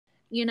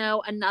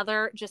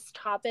Another just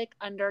topic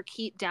under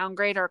keep,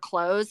 downgrade, or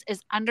close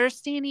is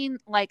understanding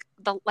like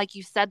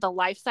you said, the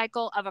life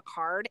cycle of a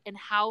card and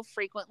how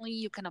frequently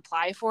you can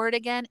apply for it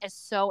again is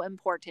so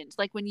important.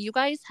 Like when you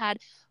guys had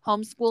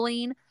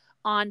homeschooling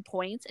on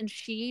points and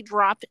she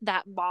dropped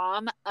that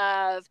bomb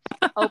of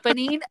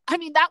opening, I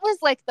mean, that was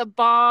like the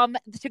bomb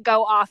to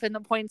go off in the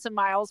points and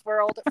miles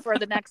world for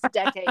the next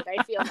decade,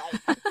 I feel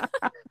like.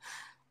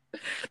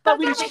 But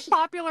that's a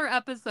popular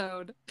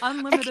episode.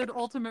 Unlimited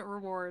ultimate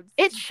rewards.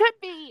 It should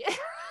be.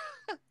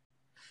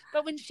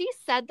 But when she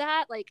said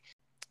that, like,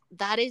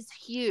 that is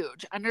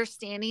huge.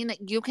 Understanding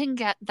that you can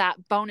get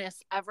that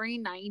bonus every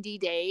 90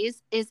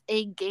 days is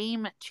a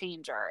game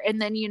changer.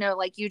 And then,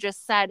 like you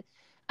just said,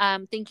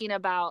 thinking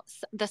about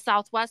the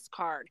Southwest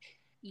card,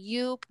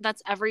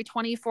 that's every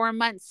 24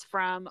 months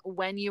from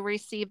when you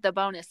receive the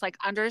bonus. Like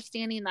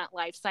understanding that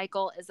life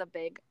cycle is a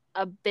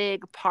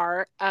big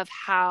part of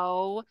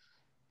how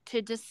to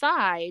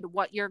decide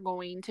what you're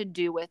going to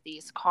do with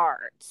these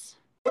cards.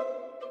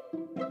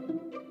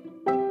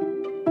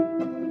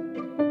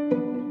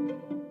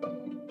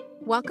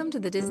 Welcome to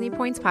the Disney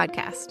Points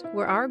Podcast,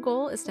 where our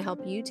goal is to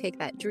help you take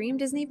that dream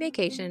Disney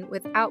vacation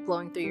without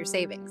blowing through your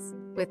savings.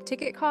 With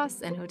ticket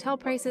costs and hotel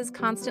prices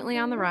constantly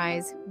on the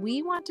rise,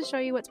 we want to show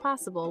you what's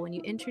possible when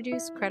you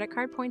introduce credit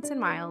card points and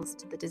miles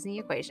to the Disney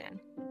equation.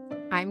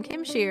 I'm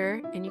Kim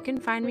Shearer, and you can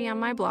find me on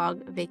my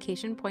blog,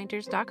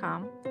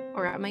 vacationpointers.com,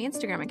 or at my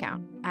Instagram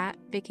account, at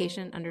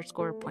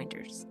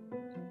vacation_pointers.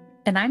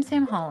 And I'm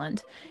Sam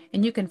Holland,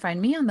 and you can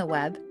find me on the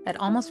web at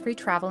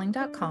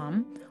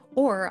almostfreetraveling.com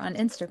or on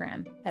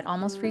Instagram at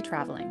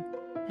almostfreetraveling.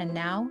 And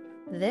now,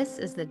 this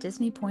is the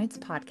Disney Points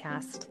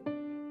Podcast.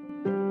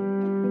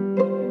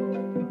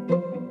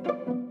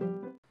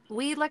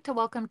 We'd like to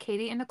welcome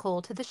Katie and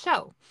Nicole to the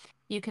show.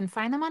 You can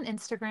find them on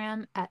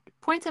Instagram at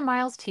Points and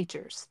Miles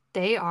Teachers.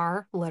 They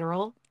are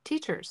literal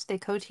teachers. They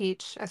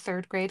co-teach a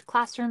third grade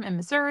classroom in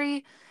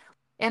Missouri,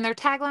 and their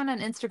tagline on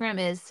Instagram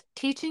is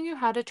teaching you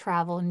how to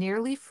travel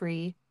nearly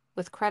free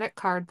with credit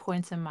card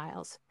points and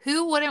miles.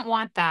 Who wouldn't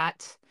want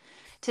that?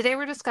 Today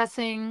we're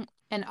discussing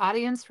an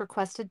audience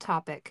requested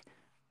topic: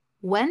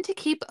 when to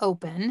keep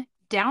open,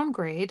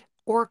 downgrade,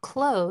 or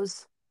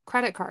close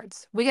credit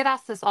cards. We get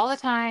asked this all the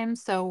time,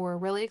 so we're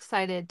really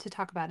excited to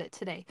talk about it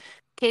today.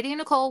 Katie and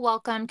Nicole,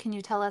 welcome. Can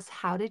you tell us,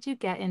 how did you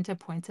get into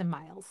points and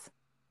miles?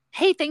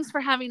 Hey, thanks for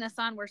having us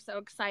on. We're so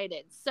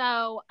excited.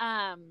 So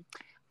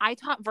I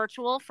taught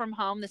virtual from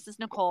home. This is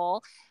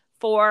Nicole,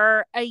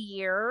 for a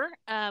year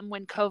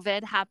when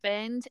COVID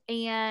happened.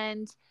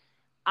 And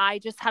I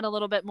just had a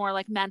little bit more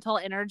like mental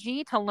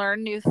energy to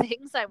learn new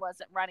things. I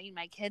wasn't running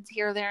my kids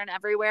here, there, and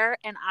everywhere.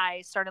 And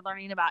I started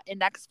learning about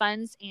index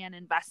funds and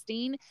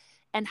investing,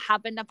 and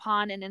happened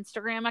upon an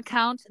Instagram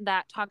account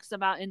that talks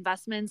about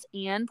investments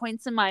and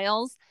points and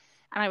miles.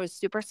 And I was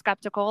super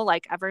skeptical,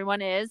 like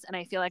everyone is. And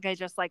I feel like I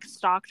just like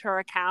stalked her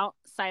account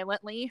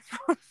silently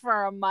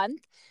for a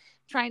month,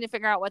 trying to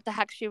figure out what the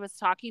heck she was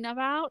talking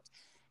about.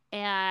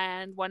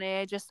 And one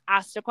day I just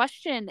asked a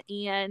question,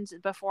 and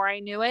before I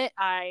knew it,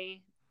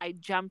 I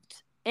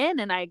jumped in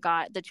and I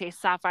got the Chase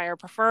Sapphire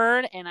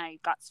Preferred, and I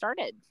got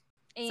started.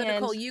 So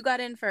Nicole, you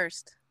got in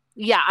first.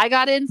 Yeah, I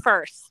got in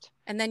first.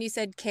 And then you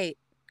said Katie.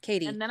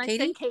 And then I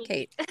said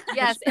Kate.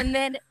 Yes. And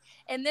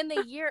then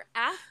the year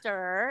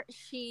after,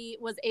 she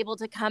was able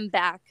to come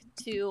back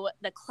to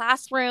the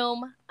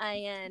classroom.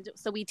 And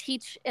so we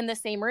teach in the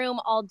same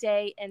room all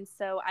day. And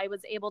so I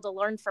was able to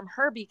learn from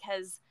her,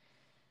 because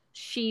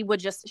she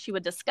would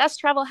discuss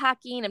travel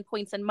hacking and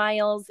points and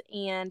miles.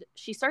 And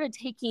she started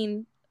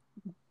taking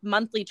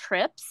monthly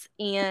trips,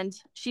 and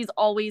she's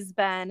always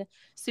been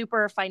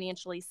super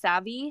financially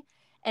savvy.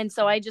 And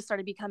so I just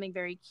started becoming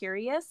very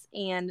curious.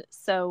 And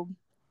so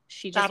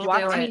she just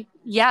walked me.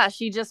 Yeah,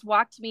 she just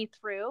walked me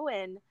through,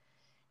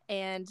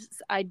 and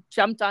I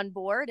jumped on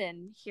board,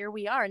 and here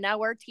we are. Now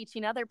we're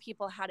teaching other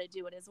people how to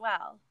do it as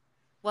well.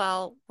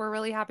 Well, we're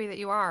really happy that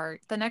you are.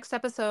 The next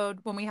episode,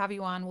 when we have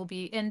you on, will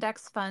be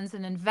index funds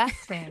and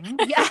investing.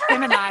 Yeah.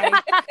 Kim and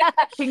I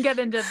can get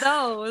into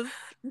those.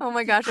 Oh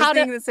my gosh, I was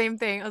thinking the same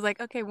thing. I was like,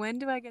 okay, when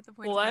do I get the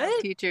points and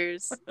miles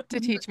teachers to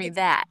teach me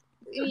that?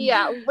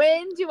 Yeah,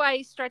 when do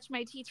I stretch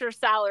my teacher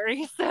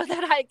salary so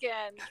that I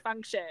can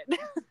function?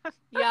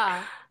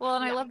 Yeah. Well,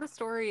 and I love the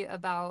story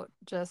about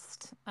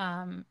just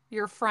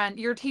your friend,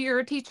 your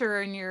teacher,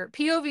 and your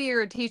POV,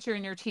 or a teacher,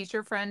 and your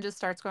teacher friend just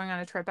starts going on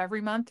a trip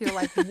every month. You're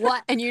like,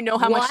 what? And you know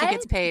how much she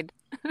gets paid.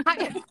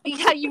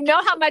 Yeah, you know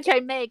how much I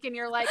make, and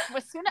you're like,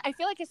 I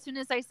feel like as soon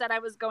as I said I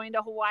was going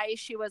to Hawaii,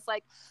 she was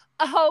like,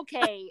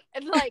 okay,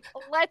 and like,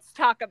 let's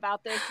talk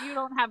about this. You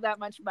don't have that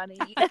much money.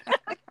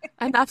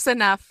 Enough's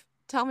enough.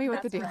 Tell me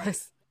what the deal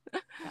is.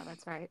 Yeah,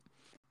 that's right.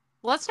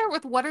 Let's start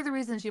with, what are the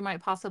reasons you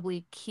might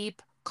possibly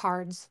keep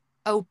cards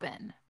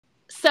open?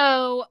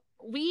 So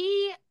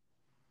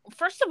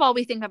first of all,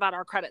 we think about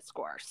our credit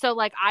score. So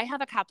like, I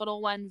have a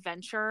Capital One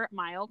Venture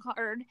Mile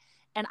card,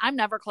 and I'm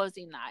never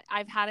closing that.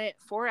 I've had it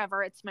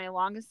forever. It's my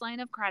longest line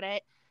of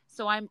credit.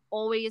 So I'm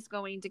always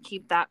going to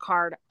keep that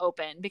card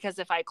open, because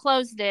if I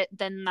closed it,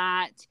 then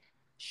that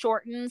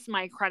shortens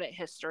my credit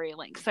history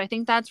link. So I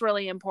think that's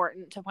really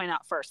important to point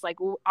out first. Like,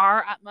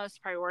 our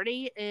utmost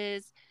priority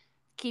is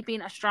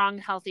keeping a strong,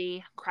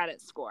 healthy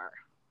credit score.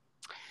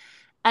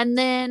 And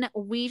then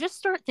we just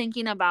start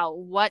thinking about,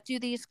 what do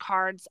these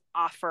cards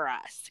offer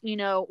us? You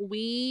know,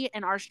 we,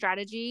 in our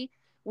strategy,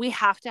 we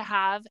have to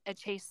have a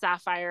Chase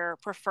Sapphire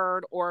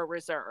Preferred or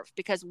Reserve,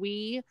 because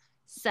we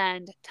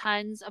send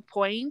tons of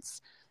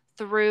points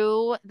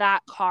through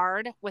that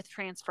card with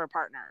transfer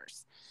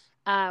partners.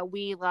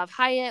 We love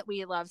Hyatt,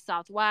 we love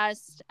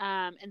Southwest,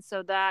 and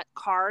so that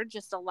card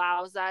just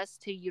allows us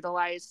to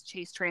utilize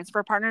Chase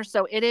transfer partners.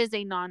 So it is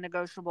a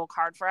non-negotiable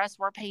card for us.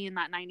 We're paying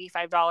that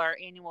 $95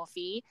 annual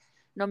fee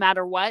no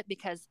matter what,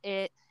 because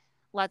it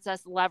lets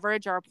us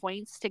leverage our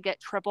points to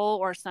get triple,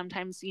 or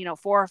sometimes, 4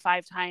 or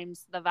 5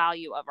 times the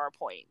value of our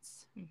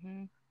points.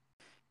 Mm-hmm.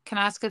 Can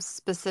I ask a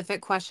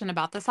specific question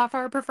about the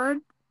Sapphire Preferred?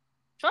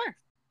 Sure.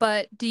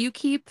 But do you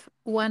keep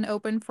one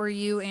open for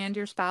you and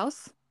your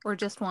spouse, or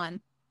just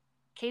one?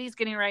 Katie's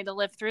getting ready to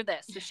live through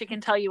this, so she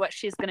can tell you what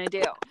she's going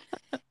to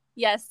do.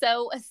 Yes.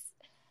 So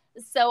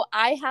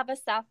I have a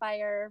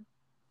Sapphire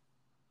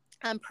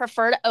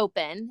Preferred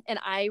open, and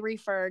I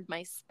referred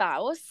my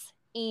spouse,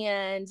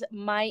 and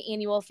my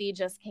annual fee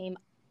just came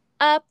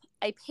up.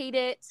 I paid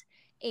it,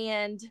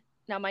 and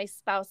now my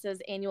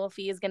spouse's annual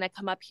fee is going to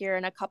come up here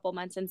in a couple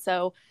months. And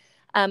so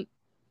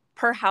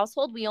per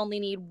household, we only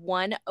need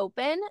one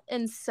open.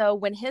 And so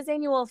when his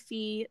annual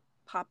fee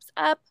pops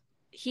up,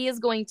 he is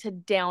going to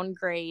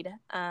downgrade.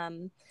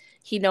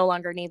 He no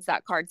longer needs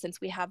that card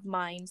since we have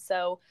mine.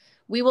 So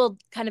we will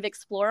kind of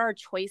explore our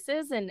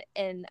choices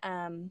and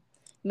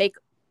make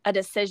a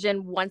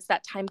decision once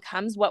that time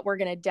comes, what we're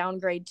going to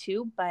downgrade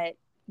to. But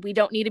we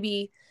don't need to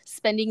be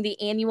spending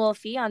the annual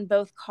fee on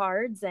both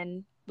cards,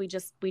 and we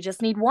just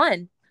need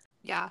one.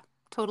 Yeah,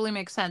 totally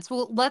makes sense.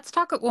 Well,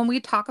 when we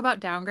talk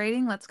about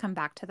downgrading, let's come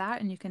back to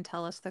that, and you can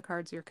tell us the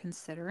cards you're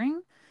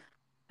considering,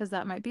 because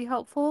that might be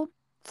helpful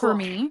for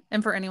me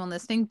and for anyone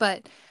listening.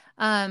 But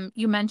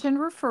you mentioned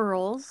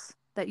referrals,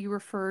 that you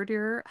referred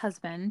your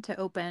husband to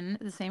open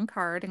the same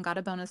card and got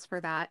a bonus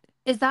for that.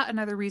 Is that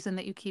another reason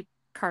that you keep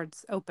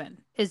cards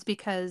open, is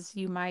because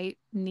you might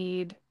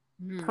need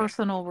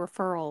personal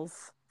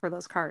referrals for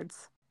those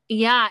cards?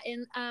 Yeah.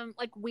 And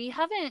like, we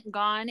haven't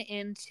gone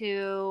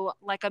into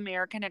like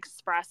American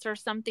Express or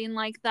something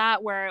like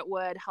that, where it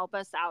would help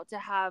us out to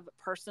have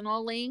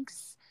personal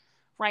links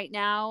right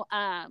now.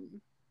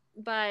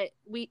 But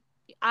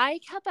I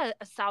kept a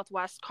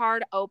Southwest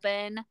card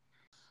open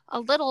a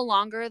little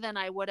longer than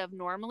I would have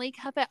normally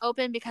kept it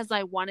open, because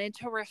I wanted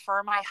to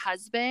refer my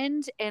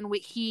husband, and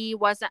he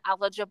wasn't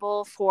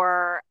eligible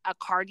for a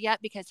card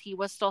yet because he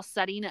was still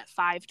studying at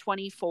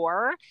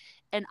 524,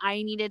 and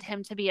I needed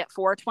him to be at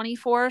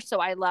 424. So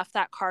I left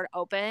that card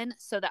open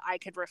so that I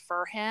could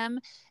refer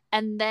him.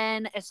 And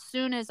then as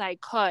soon as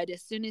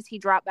he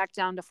dropped back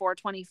down to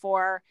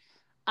 424,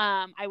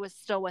 I was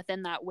still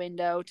within that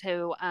window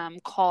to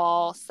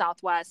call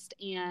Southwest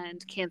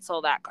and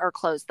cancel that or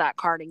close that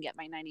card and get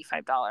my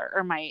 $95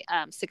 or my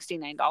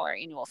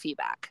 $69 annual fee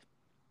back.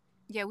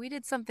 Yeah, we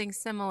did something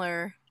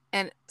similar.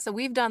 And so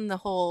we've done the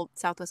whole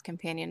Southwest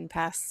Companion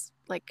Pass,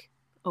 like,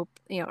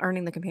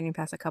 earning the Companion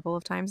Pass a couple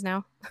of times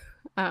now.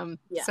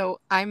 Yeah. So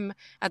I'm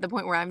at the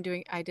point where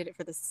I did it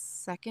for the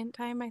second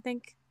time, I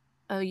think,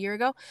 a year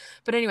ago.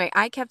 But anyway,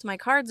 I kept my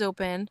cards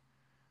open.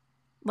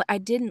 I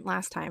didn't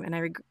last time,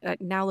 and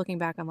now looking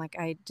back, I'm like,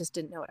 I just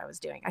didn't know what I was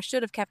doing. I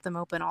should have kept them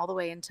open all the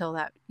way until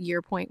that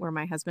year point where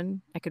I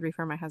could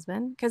refer my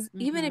husband. Because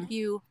even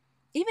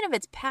if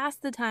it's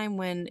past the time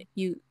when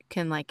you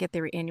can like get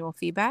their annual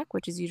fee back,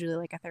 which is usually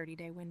like a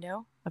 30-day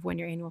window of when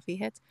your annual fee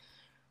hits,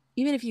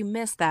 even if you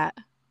miss that,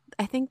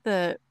 I think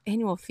the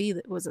annual fee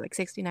was like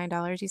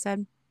 $69, you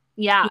said?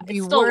 Yeah, would be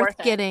it's still worth worth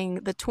it. Getting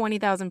the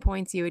 20,000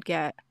 points you would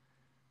get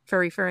for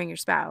referring your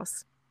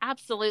spouse.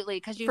 Absolutely,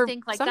 because you For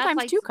think like sometimes that's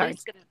like 2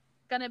 cards.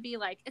 Gonna be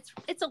like it's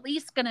at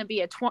least gonna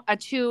be a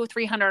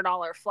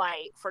 $200-$300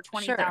 flight for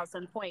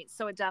 20,000 points,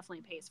 so it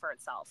definitely pays for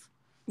itself.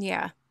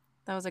 Yeah,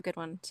 that was a good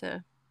one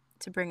to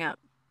bring up.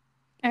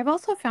 I've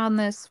also found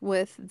this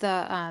with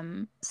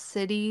the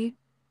city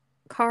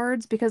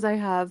cards, because I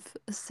have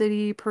a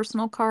city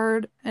personal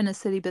card and a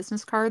city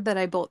business card that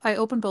I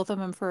open both of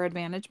them for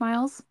Advantage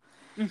miles.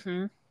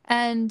 Mm-hmm.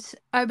 And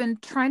I've been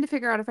trying to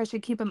figure out if I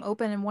should keep them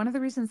open. And one of the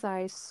reasons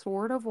I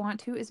sort of want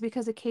to is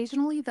because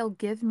occasionally they'll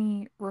give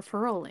me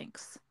referral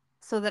links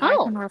so that I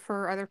can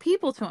refer other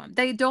people to them.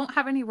 They don't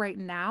have any right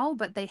now,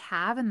 but they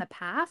have in the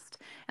past.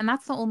 And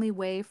that's the only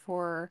way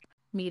for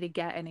me to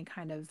get any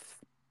kind of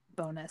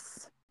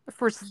bonus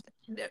for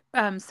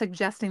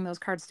suggesting those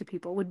cards to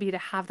people, would be to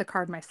have the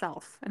card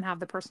myself and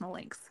have the personal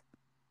links.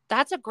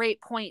 That's a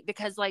great point,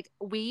 because like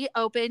we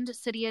opened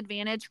City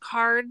Advantage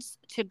cards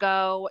to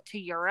go to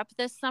Europe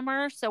this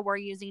summer. So we're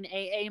using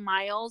AA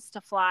miles to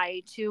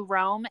fly to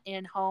Rome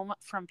and home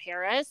from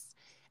Paris.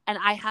 And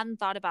I hadn't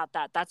thought about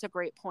that. That's a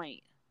great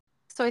point.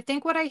 So I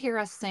think what I hear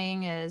us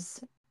saying is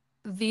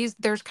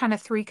there's kind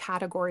of 3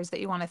 categories that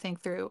you want to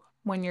think through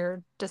when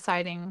you're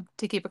deciding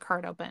to keep a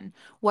card open.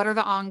 What are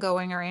the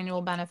ongoing or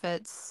annual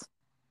benefits?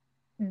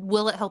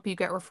 will it help you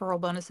get referral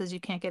bonuses you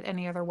can't get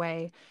any other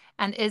way?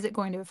 And is it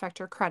going to affect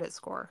your credit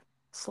score?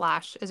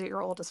 / is it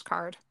your oldest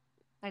card?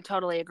 I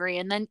totally agree.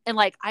 And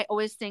like, I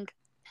always think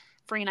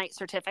free night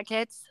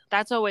certificates,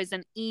 that's always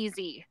an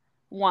easy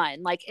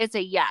one. Like, it's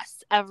a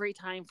yes every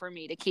time for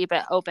me to keep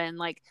it open.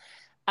 Like,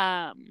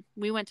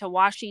 we went to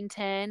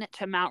Washington,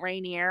 to Mount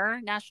Rainier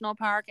National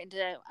Park, and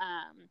to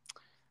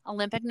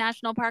Olympic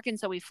National Park. And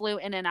so we flew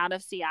in and out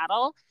of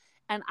Seattle.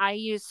 And I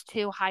used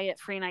 2 Hyatt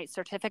free night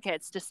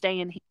certificates to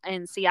stay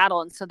in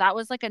Seattle. And so that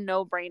was like a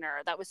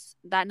no-brainer.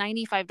 That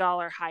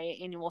 $95 Hyatt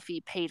annual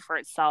fee paid for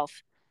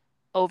itself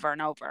over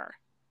and over.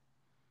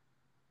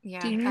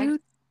 Yeah.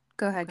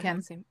 Go ahead,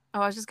 Kim.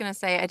 Oh, I was just going to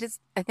say,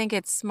 I think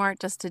it's smart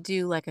just to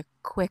do like a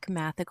quick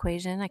math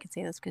equation. I can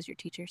say this because you're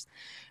teachers.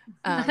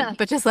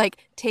 But just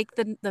like take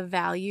the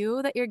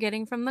value that you're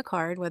getting from the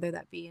card, whether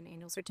that be in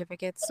annual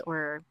certificates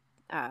or,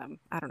 I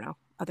don't know,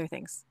 other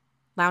things,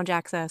 lounge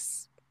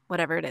access,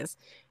 whatever it is,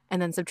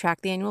 and then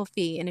subtract the annual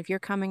fee. And if you're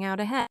coming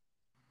out ahead,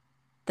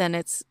 then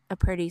it's a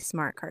pretty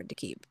smart card to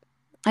keep.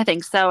 I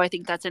think so. I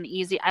think that's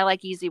I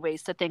like easy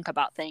ways to think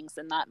about things,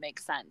 and that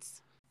makes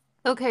sense.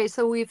 Okay,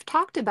 so we've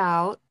talked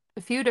about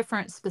a few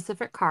different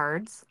specific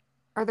cards.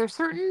 Are there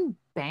certain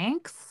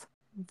banks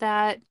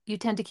that you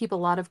tend to keep a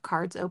lot of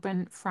cards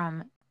open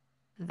from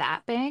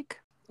that bank?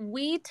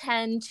 We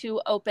tend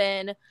to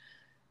open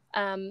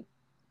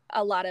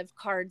a lot of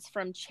cards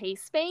from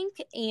Chase Bank,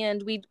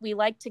 and we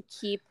like to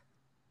keep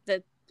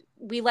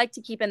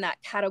in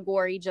that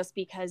category just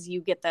because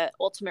you get the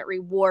ultimate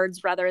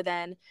rewards rather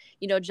than,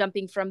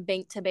 jumping from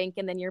bank to bank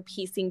and then you're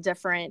piecing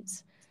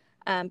different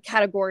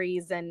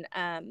categories and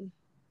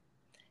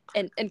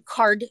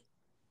card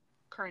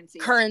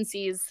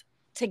currencies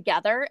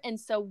together. And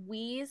so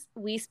we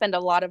spend a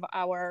lot of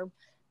our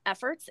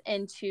efforts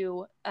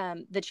into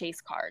the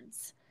Chase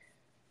cards.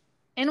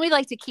 And we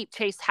like to keep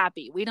Chase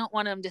happy. We don't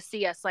want them to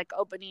see us like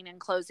opening and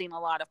closing a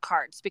lot of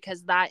cards,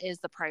 because that is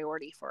the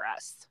priority for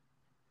us.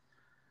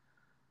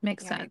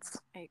 Makes sense.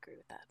 I agree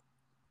with that.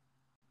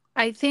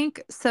 I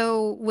think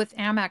so. With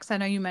Amex, I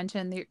know you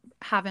mentioned they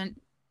haven't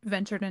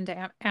ventured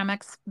into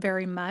Amex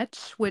very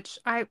much, which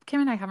Kim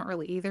and I haven't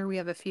really either. We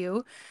have a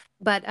few,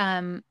 but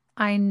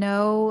I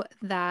know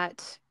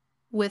that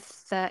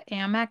with the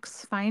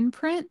Amex fine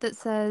print that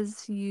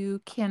says you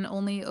can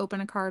only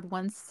open a card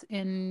once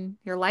in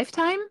your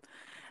lifetime,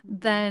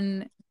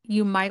 then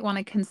you might want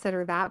to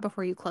consider that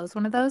before you close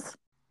one of those.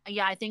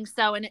 Yeah, I think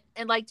so. And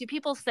like, do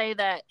people say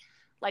that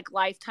like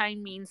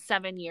lifetime means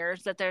 7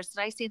 years? Did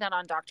I see that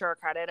on Doctor or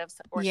Credit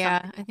or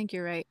yeah, something? I think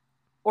you're right.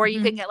 Or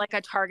you can get like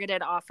a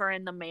targeted offer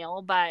in the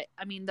mail. But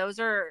I mean, those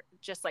are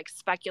just like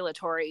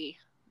speculatory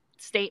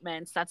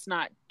statements. That's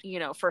not,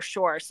 for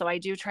sure. So I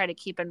do try to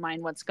keep in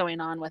mind what's going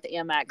on with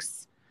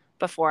Amex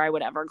before I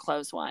would ever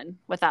close one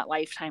with that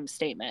lifetime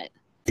statement.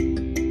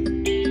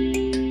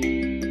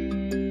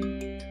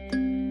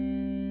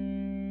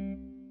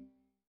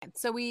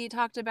 So we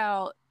talked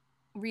about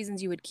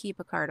reasons you would keep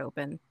a card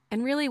open.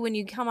 And really, when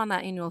you come on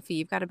that annual fee,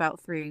 you've got about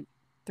three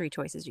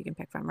choices you can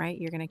pick from, right?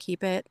 You're going to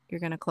keep it, you're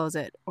going to close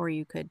it, or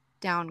you could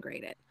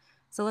downgrade it.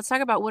 So let's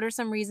talk about what are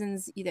some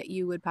reasons that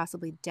you would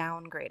possibly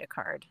downgrade a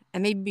card.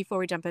 And maybe before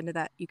we jump into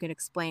that, you can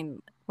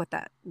explain what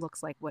that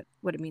looks like, what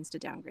it means to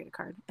downgrade a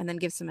card, and then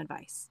give some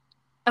advice.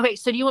 Okay,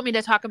 so do you want me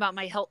to talk about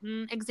my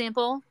Hilton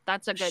example?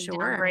 That's a good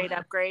downgrade,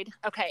 upgrade.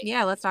 Okay.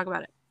 Yeah, let's talk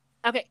about it.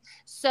 Okay,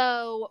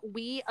 so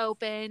we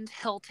opened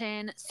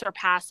Hilton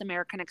Surpass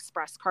American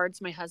Express cards.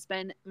 My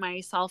husband,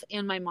 myself,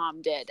 and my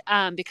mom did,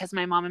 because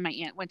my mom and my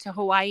aunt went to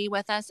Hawaii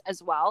with us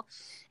as well.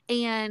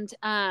 And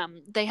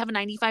they have a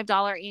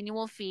 $95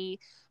 annual fee.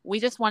 We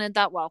just wanted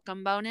that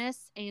welcome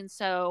bonus. And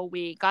so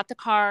we got the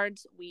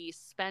cards. We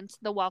spent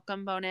the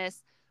welcome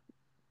bonus.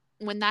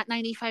 When that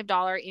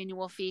 $95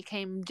 annual fee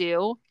came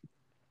due,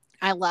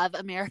 I love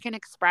American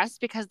Express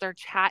because their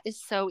chat is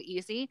so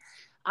easy.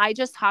 I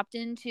just hopped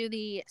into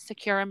the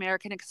Secure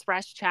American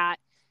Express chat,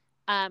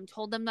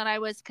 told them that I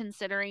was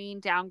considering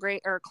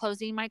downgrade or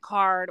closing my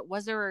card.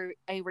 Was there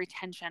a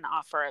retention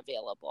offer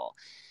available?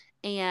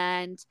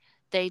 And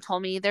they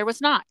told me there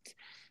was not.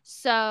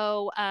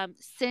 So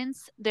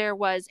since there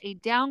was a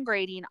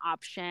downgrading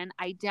option,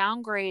 I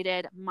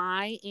downgraded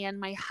my and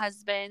my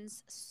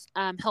husband's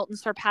Hilton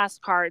Surpass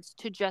cards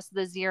to just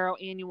the 0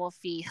 annual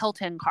fee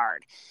Hilton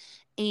card.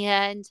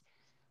 And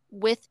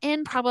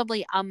within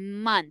probably a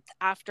month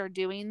after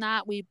doing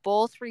that, we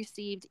both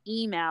received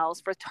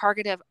emails for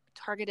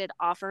targeted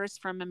offers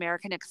from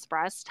American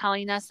Express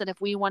telling us that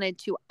if we wanted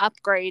to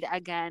upgrade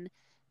again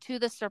to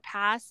the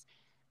Surpass,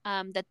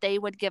 that they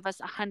would give us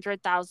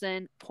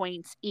 100,000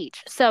 points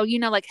each. So,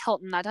 like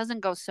Hilton, that doesn't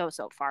go so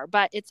far,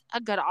 but it's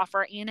a good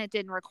offer, and it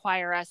didn't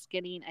require us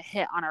getting a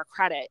hit on our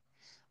credit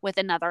with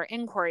another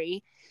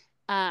inquiry.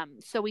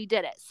 So we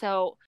did it.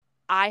 So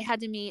I had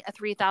to meet a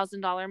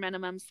 $3,000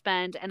 minimum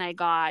spend, and I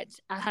got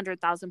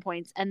 100,000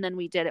 points. And then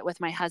we did it with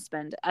my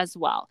husband as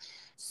well.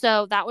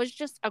 So that was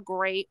just a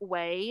great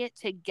way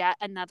to get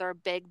another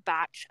big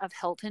batch of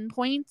Hilton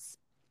points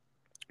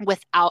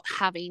without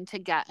having to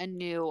get a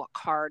new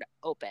card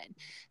open.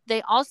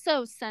 They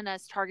also sent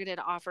us targeted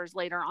offers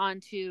later on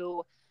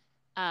to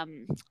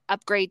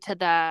upgrade to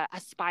the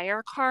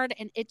Aspire card.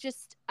 And it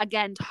just,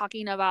 again,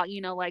 talking about,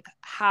 like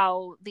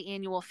how the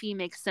annual fee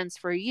makes sense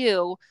for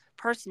you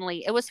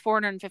personally, it was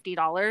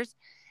 $450.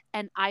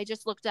 And I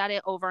just looked at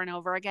it over and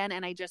over again,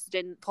 and I just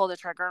didn't pull the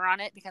trigger on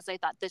it because I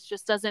thought this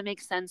just doesn't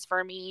make sense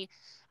for me.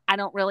 I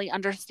don't really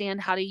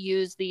understand how to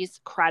use these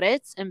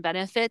credits and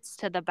benefits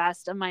to the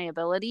best of my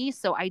ability.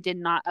 So I did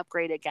not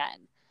upgrade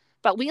again.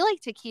 But we like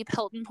to keep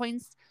Hilton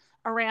points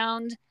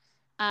around.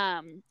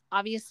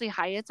 Obviously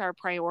Hyatt's our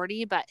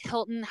priority, but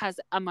Hilton has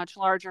a much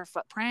larger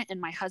footprint.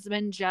 And my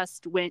husband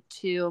just went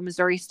to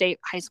Missouri State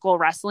High School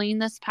wrestling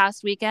this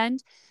past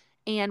weekend,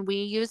 and we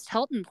used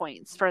Hilton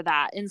points for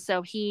that. And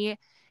so he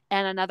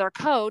and another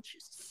coach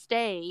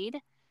stayed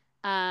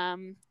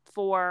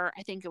for,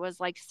 I think it was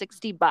like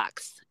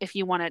 $60 if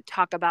you want to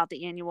talk about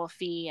the annual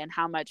fee and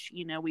how much,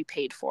 we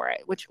paid for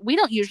it, which we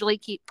don't usually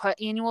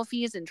put annual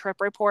fees in trip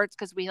reports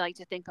because we like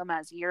to think them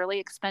as yearly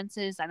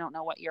expenses. I don't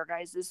know what your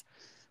guys'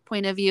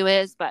 point of view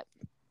is, but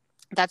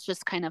that's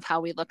just kind of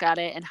how we look at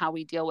it and how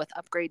we deal with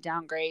upgrade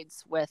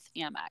downgrades with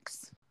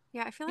Amex.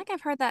 Yeah, I feel like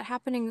I've heard that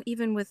happening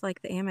even with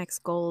like the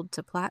Amex Gold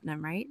to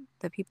Platinum, right?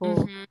 That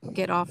people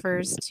get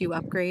offers to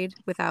upgrade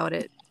without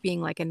it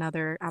being like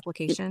another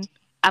application.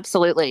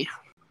 Absolutely.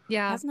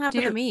 Yeah. It hasn't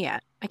happened to me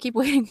yet. I keep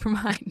waiting for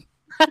mine.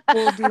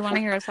 Well, do you want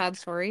to hear a sad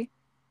story?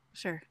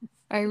 Sure.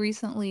 I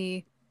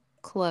recently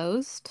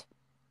closed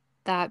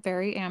that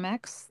very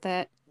Amex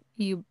that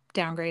you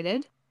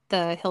downgraded,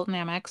 the Hilton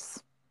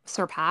Amex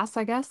Surpass,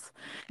 I guess.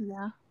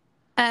 Yeah.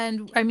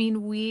 And I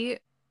mean, we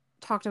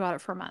talked about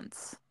it for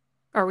months.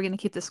 Are we going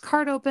to keep this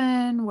card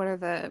open? What are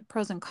the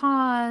pros and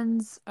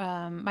cons?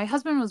 My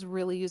husband was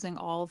really using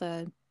all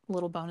the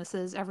little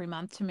bonuses every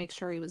month to make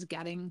sure he was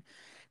getting,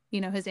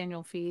 his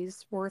annual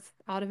fees worth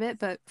out of it.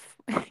 But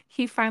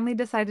he finally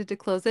decided to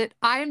close it.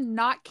 I'm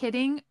not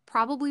kidding.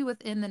 Probably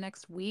within the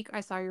next week, I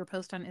saw your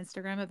post on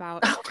Instagram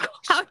about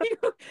how you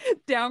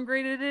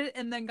downgraded it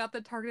and then got the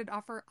targeted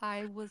offer.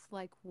 I was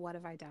like, what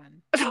have I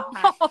done?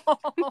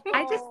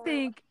 I just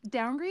think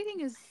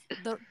downgrading is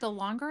the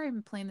longer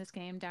I'm playing this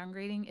game,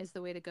 downgrading is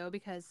the way to go,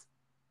 because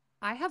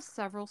I have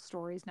several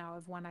stories now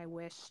of when I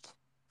wished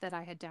that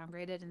I had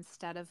downgraded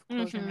instead of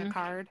closing a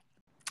card.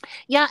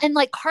 Yeah, and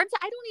like cards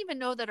I don't even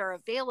know that are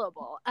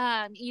available.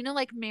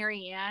 Like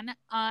Marianne,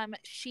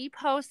 she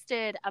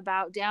posted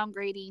about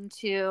downgrading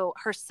to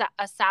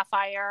a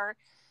Sapphire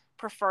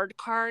preferred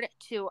card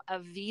to a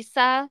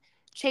Visa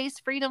Chase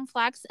Freedom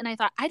Flex, and I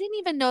thought, I didn't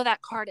even know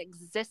that card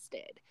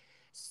existed.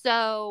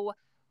 So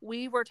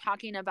we were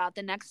talking about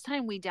the next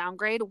time we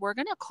downgrade, we're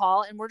going to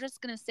call and we're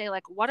just going to say,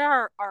 like, what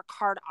are our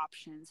card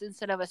options,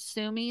 instead of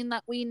assuming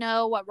that we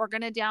know what we're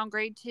going to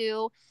downgrade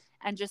to,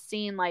 and just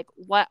seeing like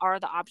what are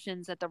the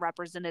options that the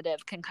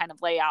representative can kind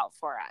of lay out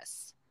for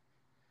us.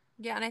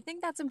 Yeah, and I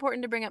think that's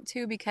important to bring up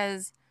too,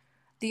 because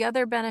the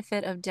other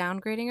benefit of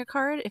downgrading a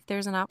card, if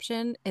there's an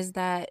option, is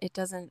that it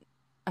doesn't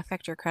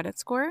affect your credit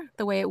score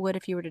the way it would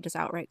if you were to just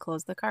outright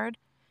close the card.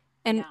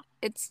 And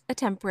it's a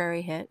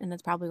temporary hit, and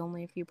it's probably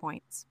only a few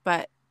points.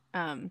 But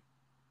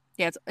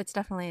it's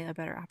definitely a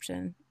better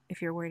option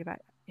if you're worried about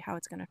how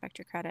it's going to affect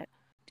your credit.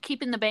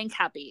 Keeping the bank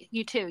happy,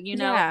 you too.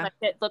 Like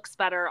it looks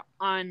better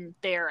on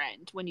their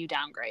end when you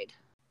downgrade.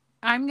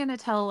 I'm going to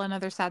tell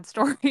another sad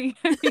story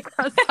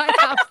because I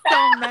have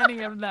so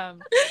many of them.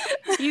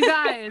 You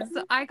guys,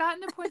 I got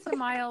into points and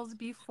miles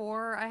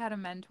before I had a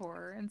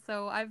mentor. And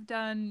so I've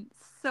done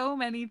so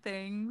many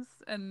things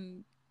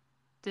and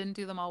didn't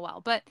do them all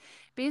well. But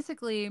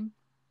basically,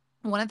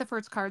 one of the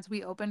first cards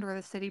we opened were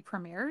the city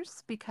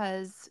premieres,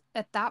 because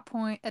at that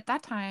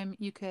time,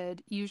 you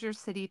could use your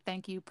city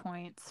thank you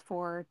points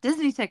for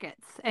Disney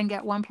tickets and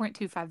get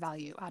 1.25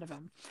 value out of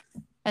them.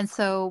 And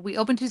so we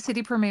opened 2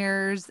 city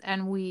premieres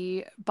and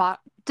we bought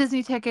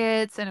Disney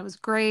tickets, and it was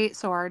great.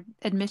 So our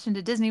admission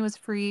to Disney was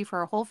free for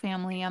our whole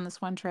family on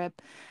this one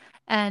trip.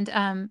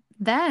 And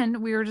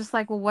then we were just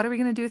like, well, what are we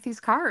going to do with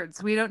these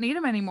cards? We don't need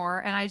them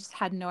anymore. And I just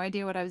had no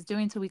idea what I was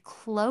doing. So we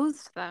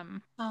closed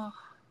them. Oh,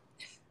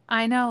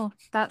 I know,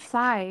 that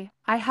sigh.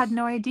 I had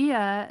no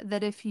idea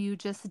that if you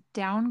just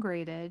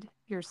downgraded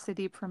your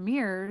city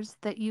premieres,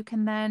 that you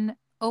can then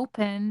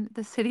open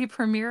the city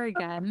premiere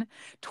again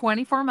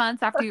 24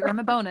 months after you earn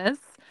the bonus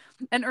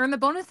and earn the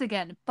bonus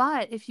again.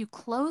 But if you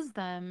close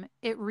them,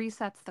 it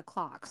resets the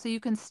clock. So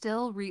you can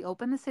still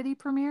reopen the city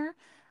premiere,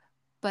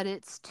 but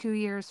it's 2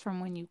 years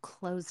from when you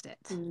closed it.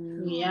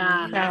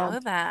 Yeah. I know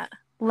that.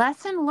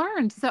 Lesson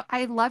learned. So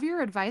I love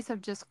your advice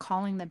of just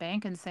calling the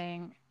bank and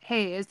saying,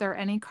 hey, is there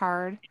any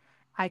card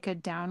I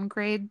could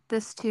downgrade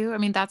this to? I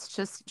mean, that's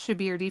just should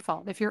be your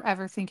default if you're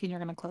ever thinking you're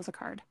going to close a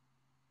card.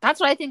 That's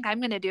what I think I'm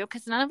going to do,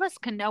 because none of us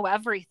can know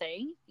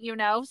everything,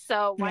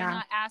 so why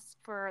not ask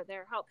for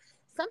their help?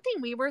 Something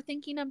we were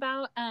thinking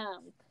about,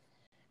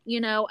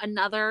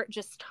 Another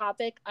just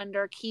topic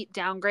under keep,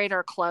 downgrade,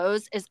 or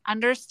close is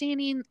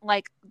understanding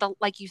like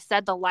you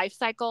said, the life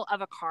cycle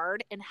of a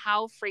card and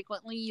how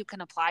frequently you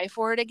can apply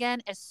for it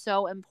again is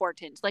so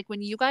important. Like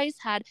when you guys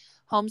had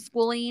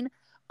homeschooling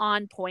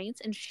on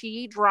points and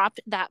she dropped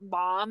that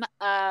bomb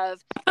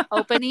of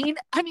opening,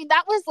 I mean,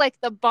 that was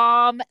like the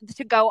bomb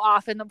to go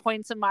off in the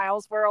points and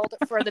miles world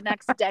for the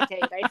next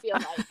decade, I feel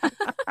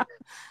like.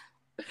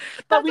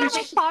 But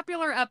that's a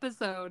popular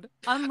episode.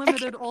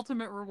 Unlimited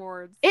ultimate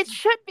rewards. It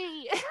should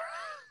be.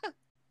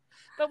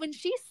 But when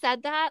she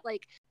said that,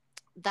 like,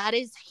 that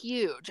is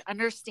huge.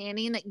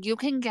 Understanding that you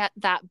can get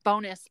that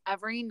bonus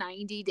every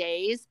 90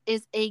 days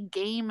is a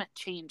game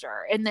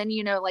changer. And then,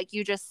 like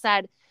you just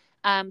said,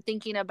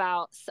 thinking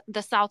about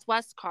the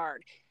Southwest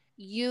card,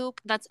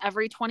 that's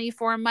every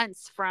 24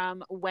 months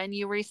from when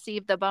you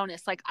receive the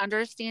bonus. Like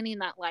understanding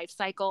that life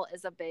cycle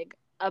is a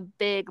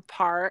big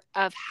part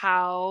of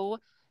how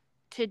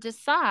to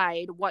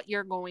decide what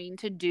you're going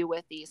to do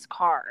with these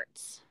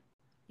cards.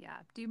 Yeah.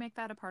 Do you make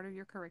that a part of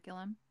your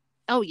curriculum?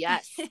 Oh,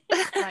 yes.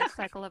 Life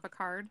cycle of a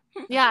card.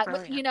 Yeah.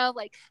 But,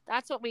 like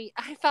that's what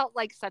I felt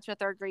like such a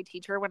third grade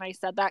teacher when I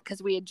said that,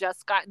 because we had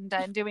just gotten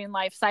done doing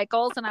life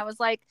cycles. And I was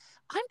like,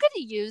 I'm going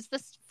to use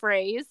this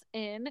phrase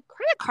in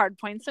credit card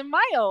points and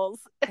miles.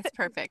 It's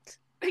perfect.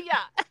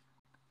 Yeah.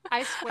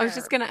 I swear. I was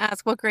just going to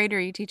ask, what grade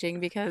are you teaching?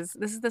 Because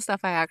this is the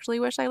stuff I actually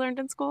wish I learned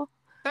in school.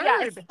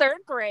 Yeah, it's third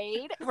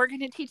grade. We're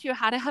going to teach you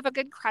how to have a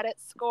good credit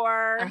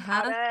score,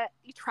 how to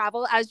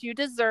travel as you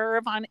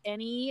deserve on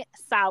any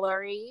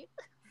salary.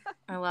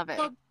 I love it.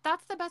 Well,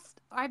 that's the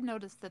best. I've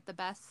noticed that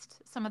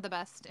some of the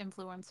best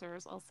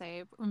influencers, I'll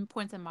say, in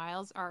points and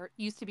miles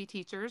used to be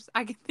teachers.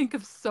 I can think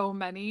of so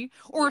many,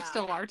 or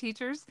still are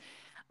teachers.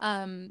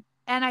 And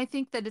I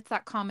think that it's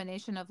that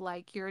combination of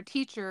like, you're a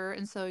teacher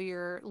and so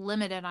you're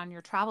limited on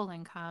your travel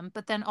income,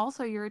 but then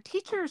also you're a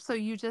teacher. So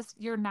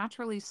you're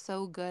naturally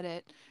so good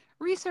at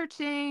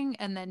researching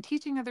and then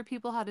teaching other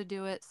people how to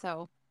do it.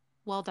 So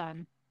well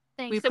done.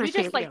 Thanks. We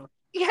appreciate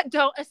you.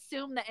 Don't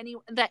assume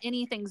that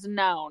anything's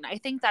known. I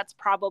think that's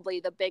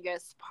probably the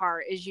biggest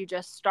part, is you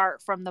just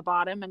start from the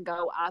bottom and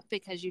go up,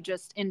 because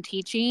in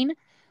teaching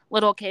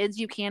little kids,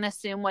 you can't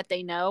assume what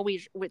they know.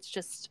 It's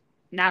just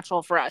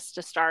natural for us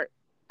to start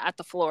at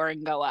the floor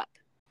and go up.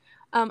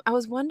 I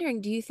was wondering,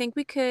 do you think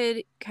we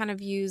could kind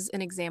of use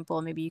an example?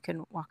 Maybe you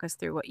can walk us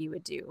through what you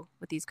would do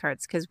with these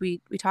cards, because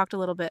we talked a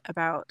little bit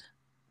about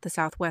the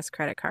Southwest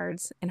credit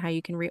cards and how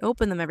you can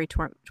reopen them every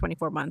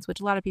 24 months, which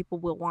a lot of people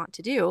will want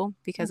to do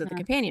because of the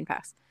companion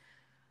pass.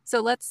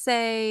 So let's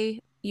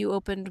say you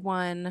opened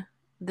one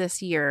this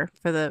year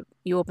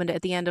you opened it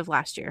at the end of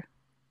last year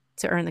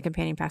to earn the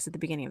companion pass at the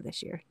beginning of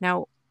this year.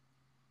 Now,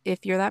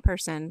 if you're that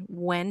person,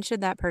 when should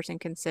that person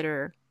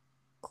consider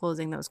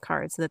closing those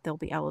cards so that they'll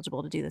be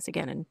eligible to do this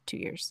again in 2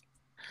 years?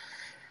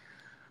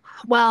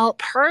 Well,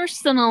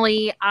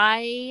 personally,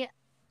 I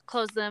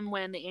close them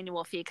when the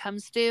annual fee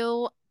comes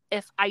due.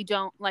 If I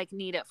don't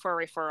need it for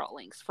referral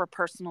links, for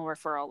personal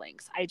referral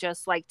links, I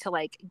just like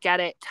to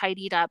get it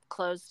tidied up,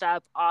 closed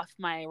up, off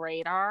my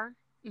radar.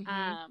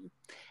 Mm-hmm.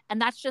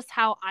 And that's just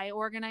how I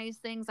organize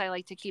things. I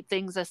like to keep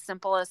things as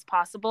simple as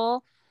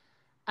possible.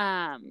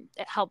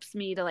 It helps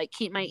me to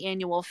keep my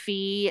annual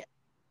fee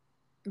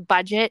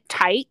budget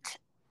tight,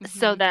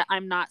 so that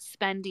I'm not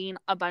spending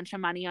a bunch of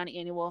money on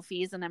annual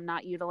fees and I'm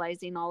not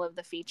utilizing all of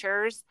the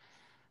features.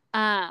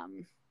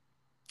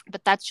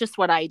 But that's just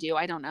what I do.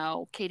 I don't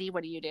know. Katie,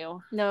 what do you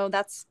do? No,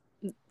 that's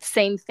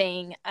same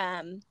thing.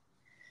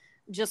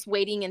 Just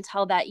waiting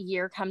until that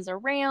year comes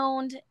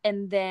around.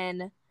 And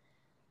then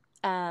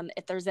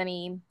if there's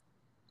any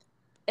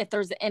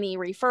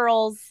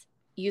referrals,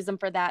 use them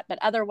for that. But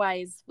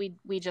otherwise,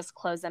 we just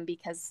close them,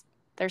 because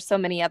there's so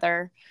many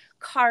other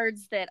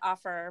cards that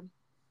offer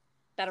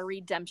better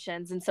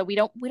redemptions. And so we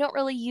don't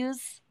really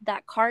use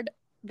that card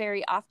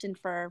very often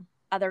for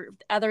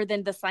other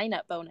than the sign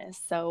up bonus.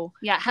 So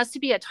yeah, it has to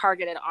be a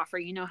targeted offer.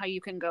 You know how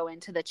you can go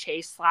into the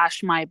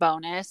Chase/My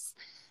Bonus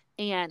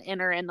and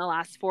enter in the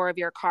last 4 of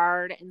your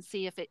card and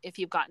see if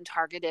you've gotten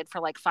targeted for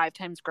 5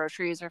 times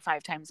groceries or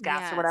 5 times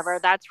gas or whatever.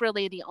 That's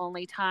really the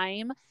only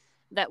time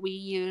that we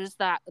use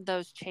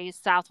those Chase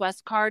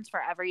Southwest cards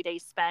for everyday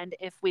spend,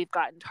 if we've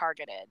gotten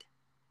targeted.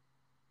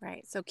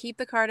 Right. So keep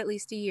the card at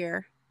least a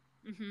year.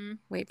 Mm-hmm.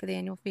 Wait for the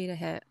annual fee to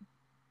hit.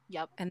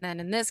 Yep. And then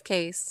in this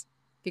case,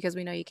 because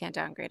we know you can't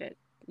downgrade it,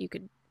 you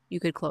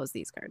could close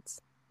these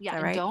cards. Yeah,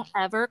 and right? don't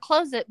ever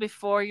close it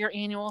before your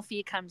annual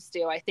fee comes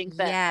due. I think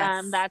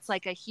that that's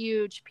a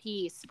huge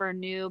piece for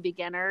new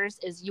beginners,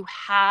 is you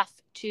have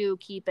to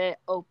keep it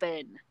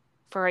open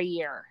for a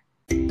year.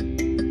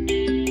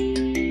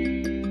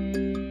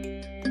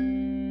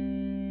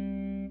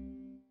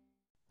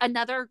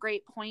 Another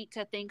great point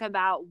to think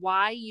about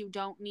why you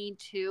don't need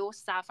 2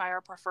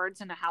 Sapphire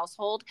Preferreds in a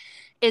household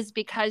is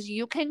because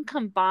you can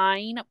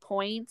combine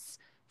points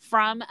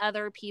from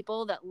other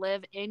people that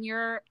live at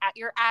your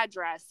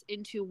address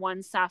into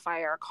one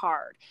Sapphire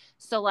card.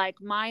 So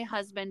my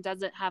husband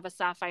doesn't have a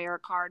Sapphire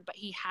card, but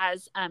he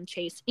has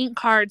Chase Ink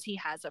cards. He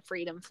has a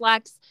Freedom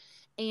Flex.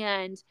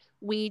 And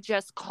we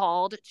just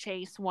called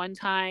Chase one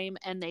time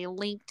and they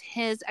linked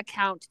his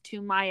account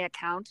to my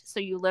account.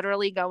 So you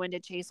literally go into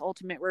Chase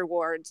Ultimate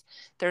Rewards.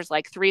 There's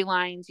like 3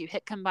 lines. You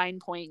hit combine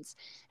points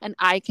and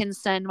I can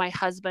send my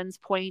husband's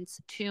points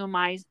to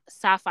my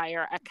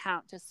Sapphire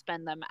account to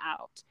spend them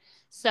out.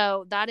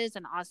 So that is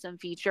an awesome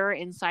feature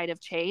inside of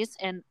Chase.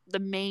 And the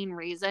main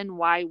reason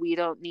why we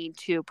don't need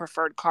 2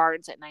 preferred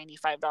cards at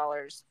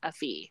 $95 a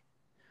fee.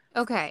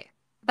 Okay.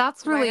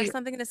 That's Well, I really. have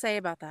something to say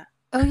about that.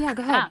 Oh, yeah,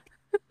 go ahead.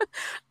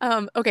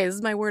 Okay, this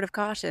is my word of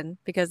caution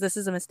because this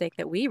is a mistake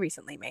that we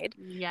recently made.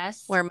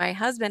 Yes. Where my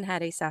husband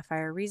had a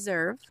Sapphire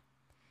Reserve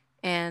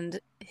and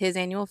his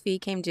annual fee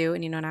came due,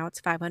 and now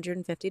it's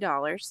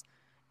 $550,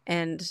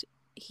 and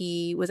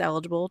he was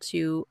eligible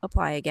to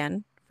apply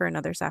again for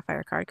another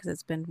Sapphire card because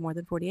it's been more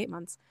than 48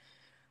 months.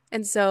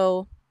 And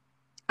so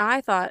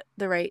I thought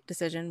the right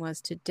decision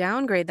was to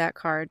downgrade that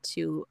card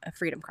to a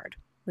Freedom card,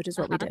 which is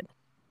what we did.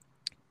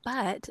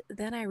 But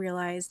then I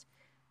realized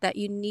that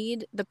you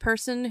need the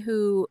person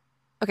who,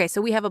 okay,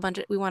 so we have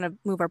we want to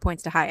move our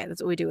points to Hyatt.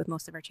 That's what we do with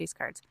most of our Chase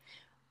cards.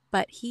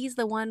 But he's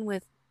the one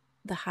with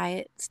the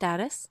Hyatt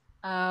status.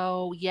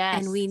 Oh, yes.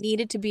 And we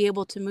needed to be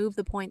able to move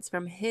the points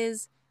from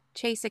his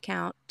Chase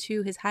account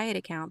to his Hyatt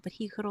account, but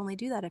he could only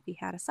do that if he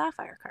had a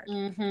Sapphire card.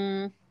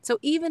 Mm-hmm. So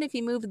even if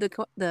he moved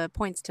the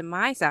points to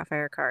my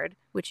Sapphire card,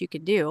 which you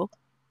could do,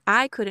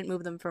 I couldn't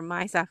move them from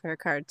my Sapphire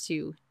card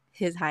to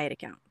his Hyatt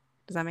account.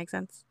 Does that make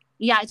sense?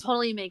 Yeah, it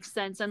totally makes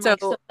sense. And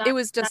so, it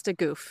was just a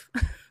goof.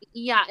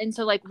 Yeah. And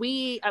so like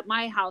we, at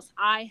my house,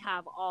 I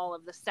have all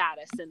of the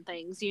status and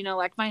things,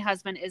 like my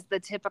husband is the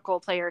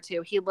typical player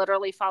too. He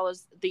literally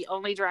follows the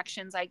only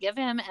directions I give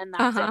him. And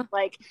that's it.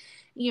 Like,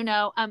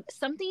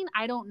 something,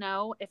 I don't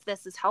know if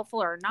this is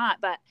helpful or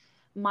not, but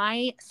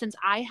since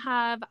I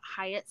have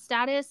Hyatt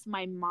status,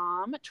 my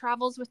mom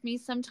travels with me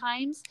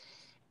sometimes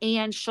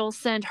and she'll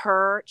send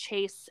her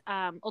Chase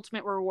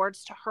Ultimate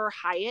Rewards to her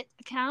Hyatt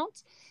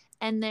account.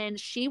 And then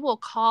she will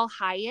call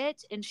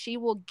Hyatt and she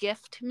will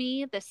gift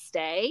me the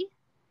stay.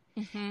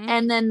 Mm-hmm.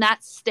 And then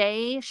that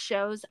stay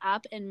shows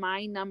up in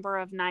my number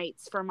of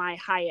nights for my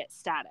Hyatt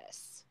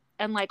status.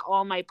 And like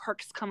all my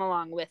perks come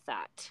along with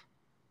that.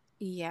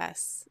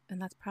 Yes. And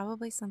that's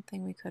probably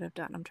something we could have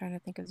done. I'm trying to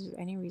think if there's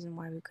any reason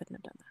why we couldn't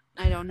have done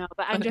that. I don't know.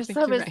 But I'm just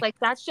right.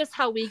 That's just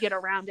how we get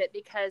around it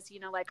because,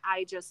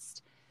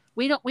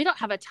 we don't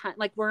have a ton,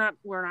 like we're not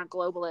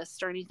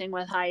globalists or anything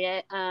with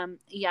Hyatt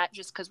yet,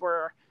 just because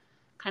we're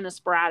kind of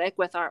sporadic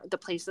with the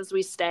places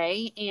we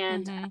stay.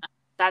 And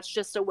that's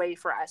just a way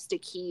for us to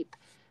keep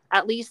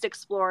at least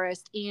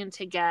Explorist and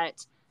to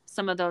get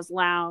some of those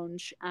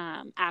lounge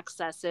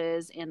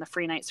accesses and the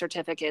free night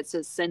certificates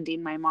is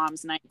sending my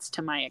mom's nights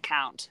to my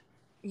account.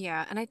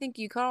 Yeah. And I think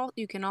you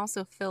can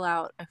also fill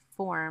out a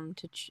form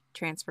to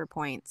transfer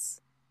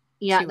points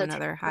to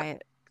another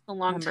Hyatt a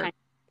long member.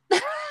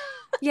 Time.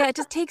 Yeah, it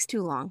just takes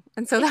too long.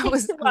 And so that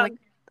was like,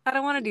 I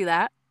don't want to do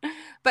that.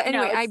 But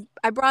anyway,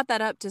 I brought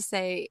that up to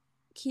say,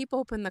 keep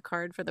open the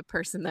card for the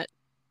person that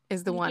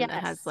is the one that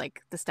has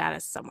like the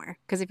status somewhere.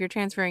 Because if you're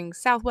transferring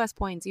Southwest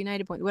points,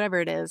 United points, whatever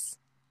it is,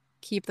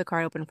 keep the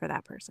card open for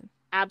that person.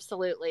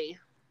 Absolutely.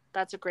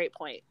 That's a great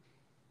point.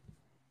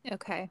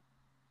 Okay.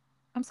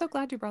 I'm so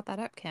glad you brought that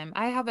up, Kim.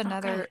 I have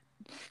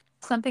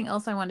something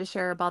else I wanted to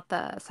share about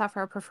the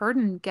Sapphire Preferred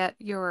and get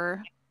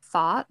your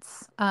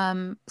thoughts.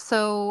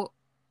 So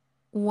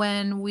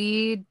when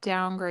we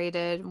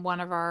downgraded one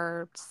of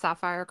our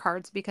Sapphire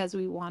cards because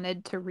we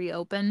wanted to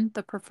reopen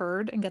the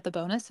Preferred and get the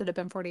bonus, it had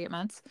been 48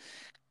 months,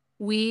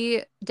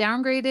 we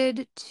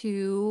downgraded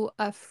to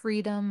a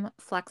Freedom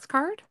Flex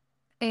card.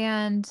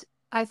 And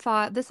I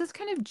thought this is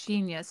kind of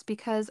genius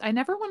because I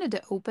never wanted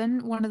to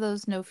open one of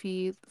those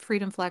no-fee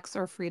Freedom Flex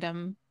or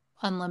Freedom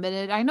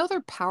Unlimited. I know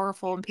they're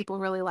powerful and people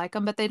really like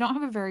them, but they don't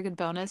have a very good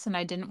bonus. And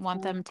I didn't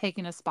want them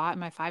taking a spot in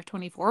my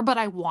 524, but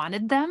I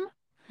wanted them.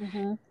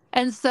 Mm-hmm.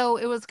 And so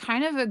it was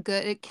kind of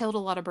it killed a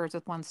lot of birds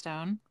with one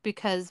stone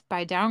because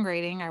by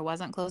downgrading, I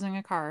wasn't closing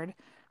a card.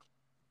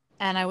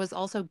 And I was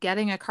also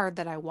getting a card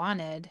that I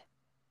wanted,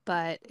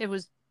 but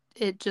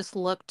it just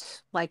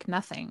looked like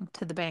nothing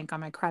to the bank on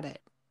my credit,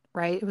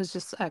 right? It was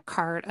just a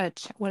card,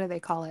 what do they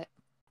call it?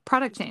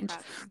 Product change.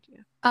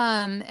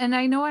 And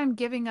I know I'm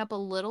giving up a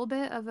little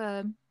bit of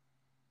a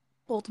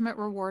ultimate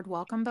reward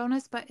welcome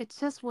bonus, but it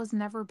just was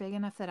never big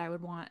enough that I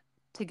would want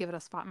to give it a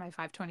spot in my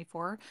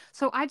 524.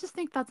 So I just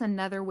think that's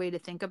another way to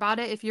think about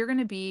it. If you're going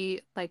to be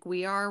like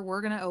we are,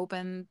 we're going to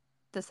open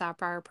the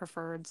Sapphire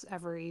Preferreds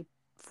every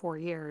 4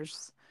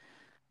 years.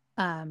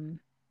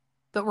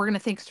 But we're going to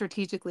think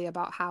strategically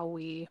about how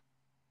we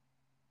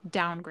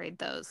downgrade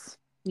those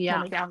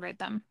when we downgrade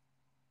them.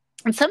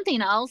 And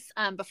something else,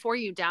 before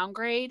you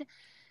downgrade,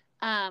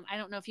 I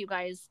don't know if you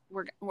guys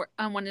were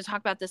wanting to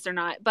talk about this or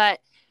not, but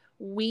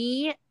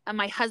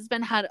my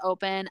husband had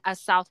opened a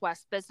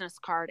Southwest business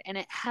card and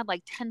it had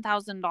like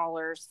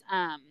 $10,000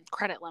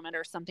 credit limit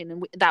or something.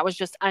 And that was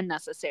just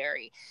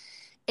unnecessary.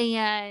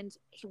 and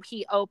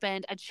he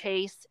opened a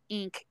Chase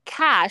Inc.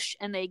 Cash,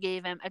 and they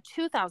gave him a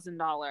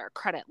 $2,000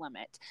 credit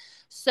limit.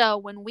 So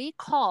when we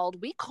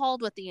called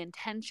with the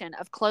intention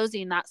of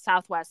closing that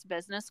Southwest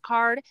business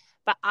card,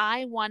 but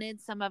I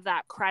wanted some of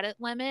that credit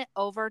limit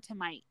over to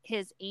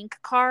his Inc.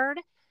 card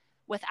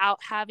without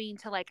having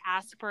to like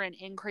ask for an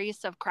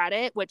increase of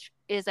credit, which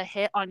is a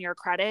hit on your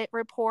credit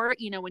report.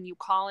 You know, when you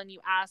call and you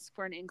ask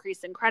for an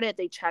increase in credit,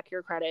 they check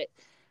your credit.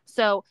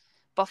 So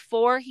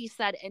before he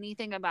said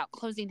anything about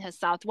closing his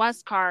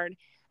Southwest card,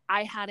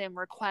 I had him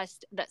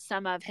request that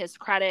some of his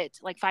credit,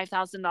 like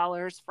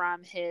 $5,000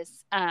 from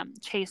his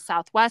Chase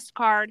Southwest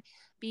card,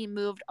 be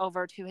moved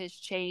over to his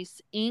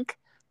Chase Inc.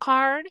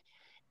 card.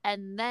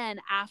 And then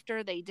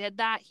after they did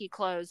that, he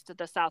closed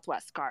the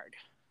Southwest card.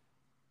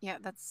 Yeah,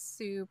 that's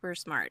super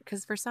smart.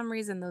 Because for some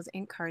reason, those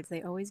Inc. cards,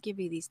 they always give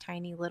you these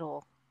tiny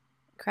little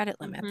credit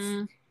limits.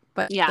 Mm-hmm.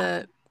 But Yeah.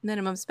 the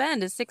minimum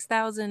spend is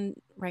 $6,000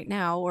 right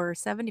now, or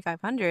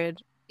 $7,500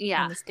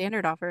 Yeah. on the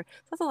standard offer.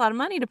 So that's a lot of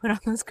money to put on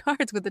those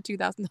cards with a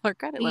 $2,000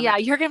 credit limit. Yeah,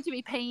 you're going to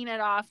be paying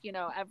it off, you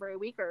know, every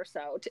week or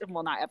so.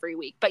 Well, not every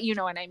week, but you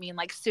know what I mean?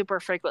 Like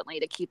super frequently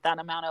to keep that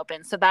amount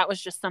open. So that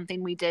was just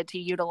something we did to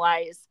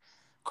utilize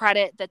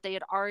credit that they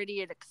had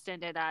already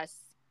extended us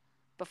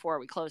before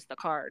we closed the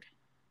card.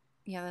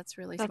 Yeah, that's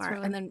really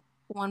smart. And then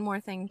one more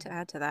thing to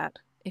add to that.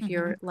 If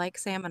you're like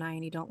Sam and I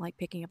and you don't like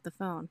picking up the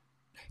phone,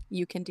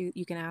 you can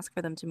ask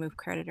for them to move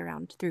credit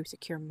around through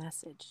secure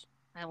message.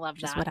 I love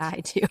that. That's what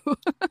I do.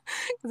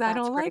 Because I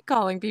don't like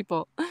calling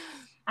people.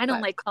 I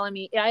don't like calling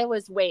me. I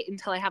always wait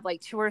until I have like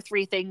 2 or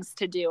 3 things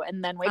to do,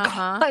 and then we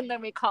call, and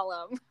then we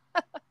call them.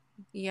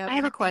 Yep. I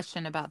have a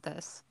question about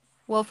this.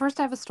 Well, first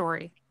I have a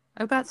story.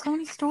 I've got so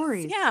many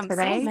stories. Yeah,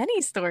 today. so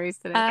many stories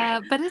today.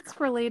 But it's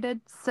related.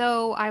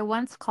 So I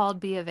once called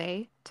B of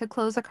A to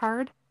close a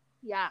card.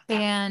 Yeah.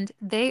 And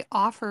they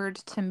offered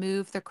to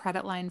move the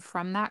credit line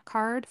from that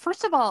card.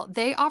 First of all,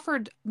 they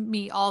offered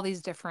me all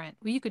these different,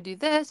 well, you could do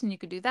this and you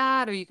could do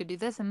that, or you could do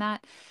this and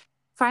that.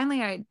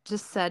 Finally, I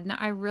just said, no,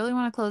 I really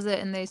want to close it.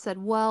 And they said,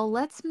 well,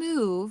 let's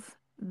move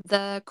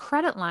the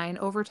credit line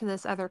over to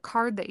this other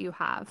card that you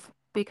have,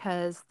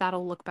 because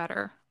that'll look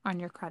better on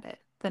your credit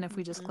than if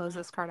we just close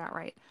this card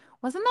outright.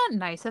 Wasn't that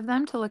nice of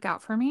them to look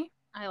out for me?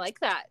 I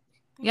like that.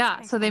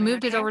 Yeah. So they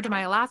moved it over to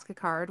my Alaska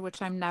card,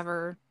 which I'm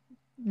never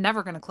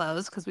going to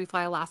close because we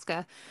fly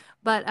Alaska.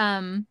 But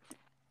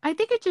I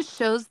think it just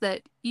shows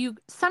that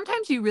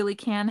sometimes you really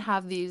can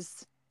have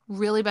these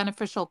really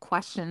beneficial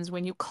questions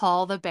when you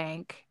call the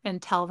bank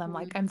and tell them,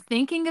 like, I'm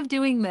thinking of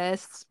doing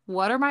this.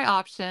 What are my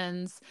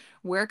options?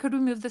 Where could we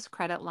move this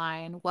credit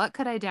line? What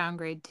could I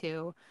downgrade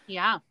to?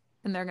 Yeah.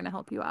 And they're going to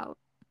help you out.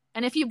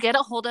 And if you get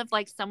a hold of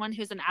like someone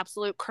who's an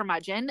absolute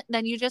curmudgeon,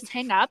 then you just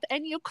hang up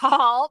and you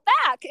call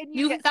back, and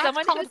you get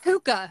someone who's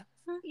puka.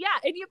 Yeah,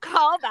 and you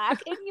call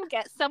back and you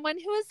get someone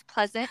who is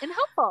pleasant and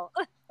helpful.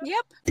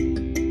 Yep.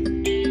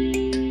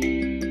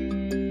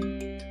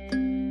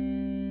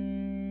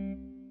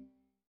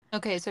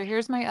 Okay, so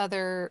here's my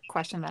other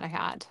question that I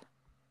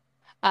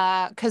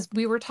had. Because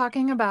we were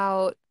talking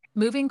about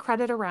moving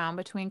credit around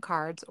between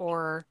cards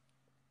or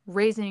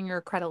raising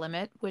your credit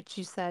limit, which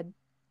you said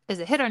is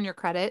a hit on your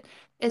credit.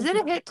 Is it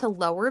a hit to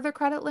lower the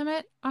credit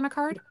limit on a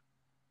card?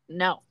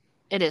 No,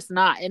 it is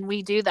not. And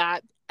we do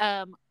that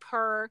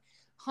per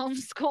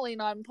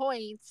homeschooling on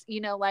points, you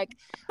know, like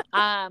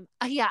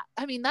yeah,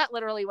 I mean, that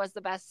literally was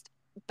the best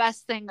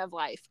thing of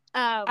life.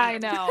 I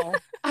know.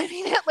 I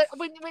mean,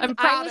 when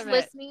I was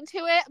listening to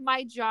it,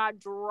 my jaw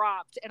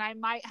dropped and I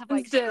might have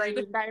like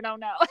screamed. I don't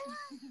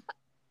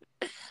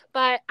know.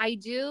 But I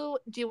do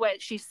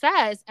what she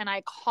says, and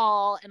I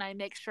call and I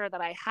make sure that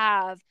I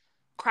have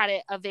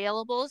credit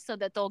available so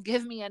that they'll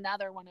give me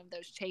another one of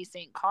those Chase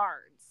Inc.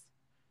 cards.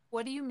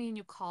 What do you mean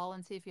you call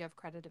and see if you have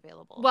credit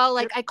available? Well,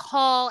 like I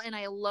call and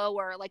I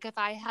lower, like if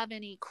I have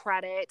any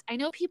credit. I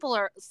know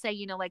people say,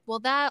 you know, like, well,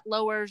 that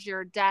lowers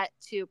your debt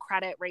to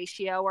credit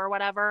ratio or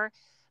whatever.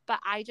 But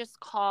I just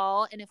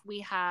call, and if we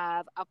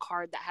have a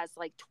card that has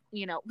like,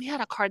 you know, we had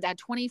a card that had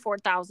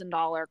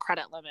 $24,000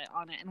 credit limit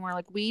on it. And we're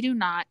like, we do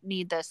not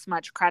need this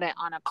much credit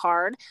on a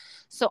card.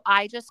 So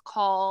I just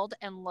called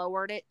and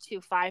lowered it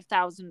to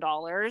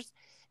 $5,000.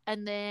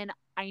 And then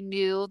I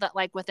knew that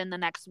like within the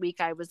next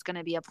week, I was going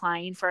to be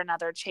applying for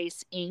another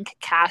Chase Inc.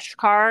 cash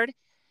card,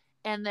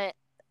 and that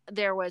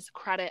there was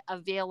credit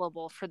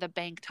available for the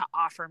bank to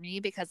offer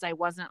me because I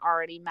wasn't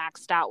already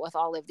maxed out with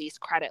all of these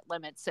credit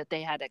limits that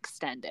they had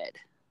extended.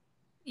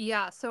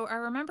 Yeah, so I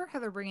remember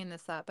Heather bringing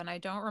this up, and I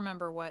don't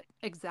remember what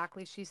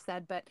exactly she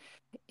said, but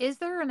is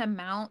there an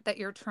amount that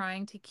you're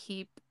trying to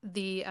keep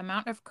the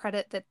amount of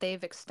credit that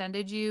they've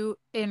extended you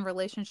in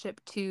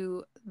relationship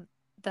to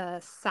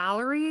the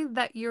salary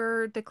that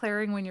you're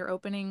declaring when you're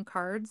opening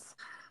cards?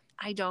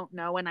 I don't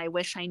know, and I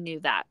wish I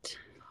knew that.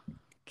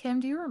 Kim,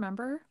 do you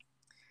remember?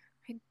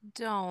 I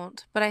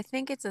don't, but I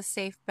think it's a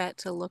safe bet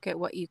to look at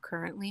what you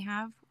currently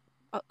have,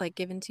 like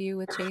given to you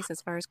with Chase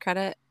as far as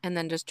credit, and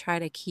then just try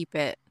to keep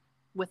it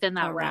within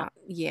that around.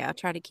 Yeah,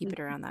 try to keep it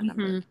around that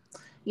number.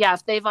 Yeah,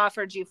 if they've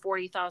offered you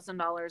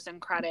 $40,000 in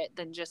credit,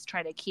 then just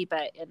try to keep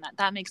it. And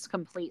that makes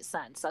complete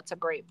sense. That's a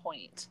great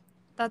point.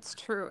 That's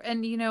true.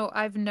 And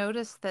I've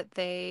noticed that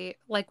they,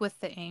 like with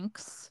the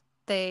inks,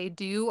 they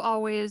do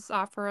always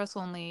offer us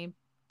only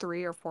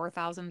 $3,000 or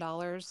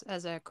 $4,000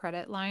 as a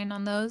credit line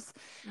on those.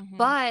 Mhm.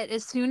 But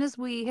as soon as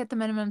we hit the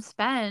minimum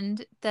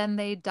spend, then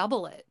they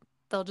double it.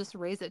 They'll just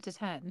raise it to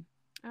 10.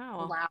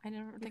 Oh, Wow. I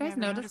never You think I guys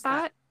ever notice noticed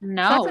that? So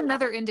No. that's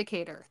another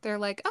indicator. They're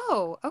like,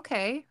 oh,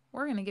 okay,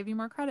 we're going to give you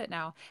more credit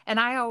now. And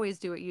I always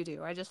do what you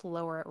do. I just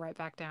lower it right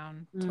back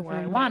down to where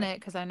I want it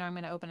because I know I'm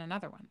going to open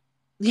another one.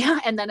 Yeah,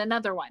 and then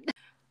another one.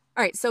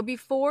 All right, so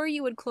before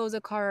you would close a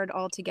card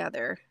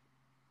altogether,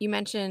 you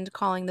mentioned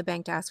calling the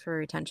bank to ask for a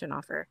retention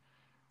offer.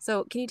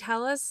 So can you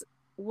tell us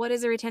what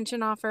is a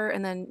retention offer,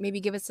 and then maybe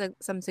give us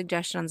some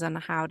suggestions on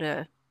how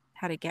to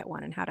get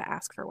one and how to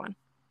ask for one?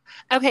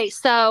 Okay,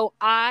 so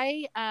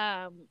I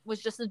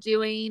was just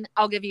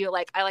I'll give you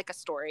I like a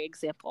story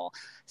example.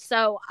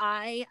 So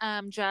I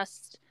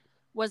just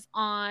was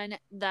on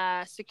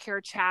the secure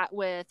chat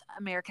with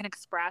American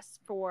Express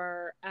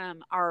for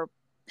our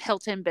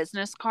Hilton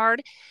business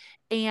card.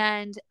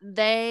 And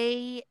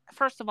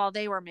first of all,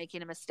 they were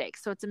making a mistake.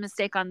 So it's a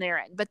mistake on their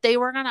end, but they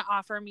were going to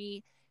offer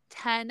me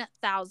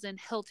 10,000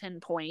 Hilton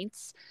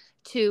points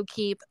to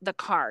keep the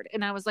card.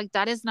 And I was like,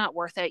 that is not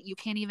worth it. You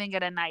can't even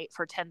get a night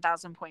for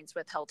 10,000 points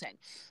with Hilton.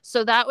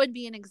 So that would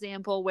be an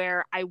example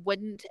where I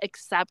wouldn't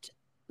accept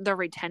the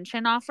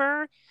retention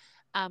offer.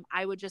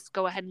 I would just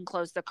go ahead and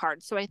close the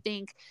card. So I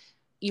think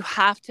you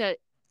have to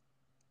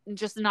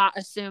just not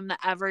assume that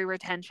every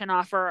retention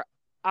offer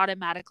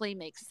automatically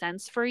makes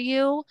sense for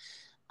you.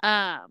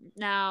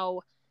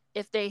 Now,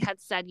 if they had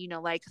said,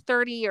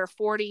 30 or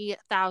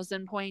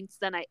 40,000 points,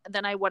 then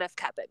I would have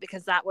kept it,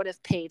 because that would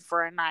have paid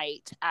for a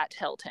night at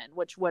Hilton,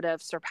 which would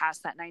have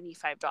surpassed that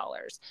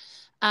 $95.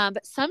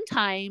 But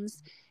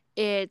sometimes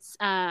it's,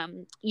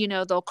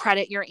 they'll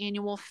credit your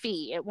annual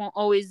fee. It won't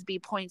always be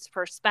points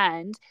per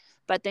spend,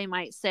 but they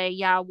might say,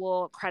 yeah,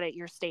 we'll credit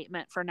your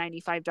statement for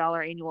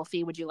 $95 annual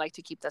fee. Would you like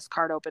to keep this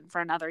card open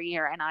for another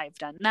year? And I've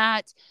done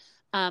that.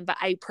 But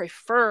I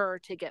prefer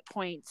to get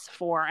points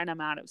for an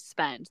amount of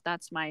spend.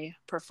 That's my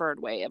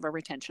preferred way of a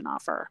retention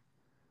offer.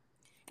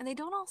 And they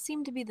don't all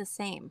seem to be the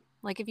same.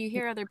 Like if you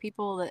hear other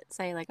people that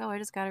say oh, I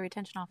just got a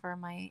retention offer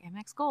on my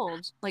Amex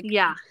Gold.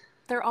 Yeah,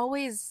 they're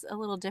always a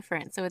little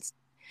different. So it's,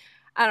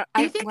 Do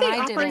you think they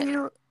offer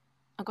you?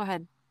 Oh, go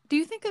ahead. Do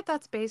you think that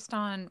that's based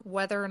on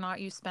whether or not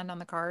you spend on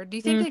the card? Do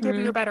you think they give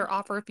you a better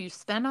offer if you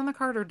spend on the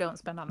card or don't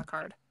spend on the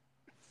card?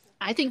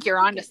 I think you're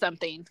onto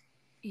something.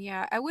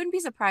 Yeah, I wouldn't be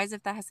surprised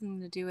if that has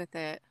something to do with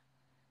it.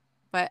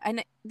 But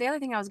the other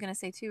thing I was going to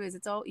say too is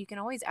you can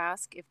always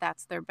ask if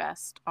that's their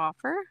best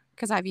offer,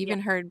 because I've even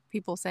heard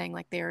people saying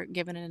they're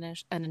given an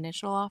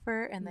initial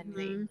offer and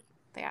then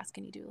they ask,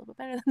 can you do a little bit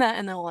better than that,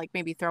 and they'll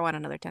maybe throw in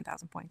another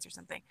 10,000 points or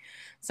something.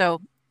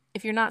 So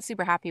if you're not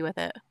super happy with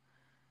it,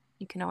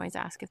 you can always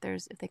ask if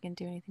they can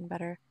do anything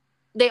better.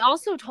 They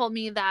also told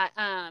me that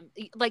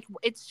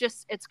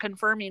it's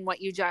confirming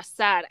what you just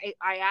said.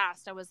 I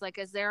asked, I was like,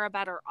 is there a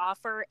better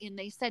offer? And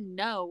they said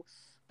no,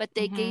 but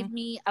they gave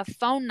me a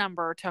phone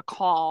number to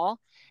call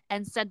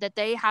and said that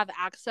they have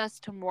access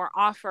to more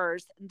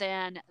offers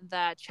than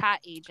the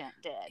chat agent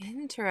did.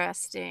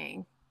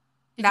 Interesting.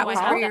 Did that you was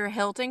call for your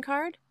Hilton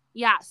card?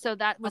 Yeah, so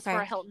that was Okay.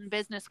 for a Hilton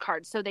business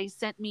card. So they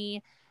sent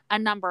me a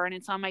number, and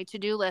it's on my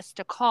to-do list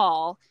to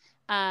call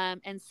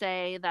and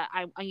say that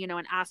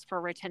and ask for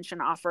a retention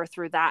offer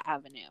through that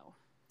avenue. All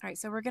right,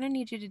 so we're going to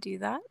need you to do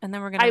that, and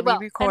then we're going to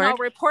re-record. And I'll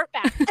report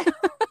back.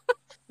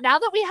 Now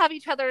that we have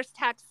each other's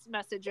text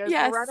messages,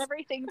 Yes. We'll run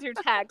everything through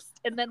text,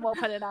 and then we'll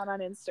put it out on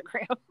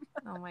Instagram.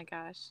 Oh my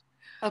gosh.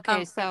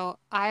 Okay, so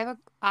I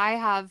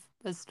have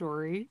a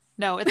story.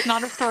 No, it's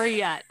not a story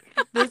yet.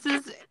 This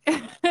is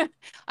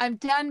I'm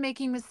done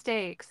making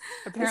mistakes.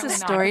 Apparently this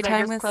is not, story 'cause I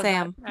time just with closed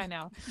Sam. that. I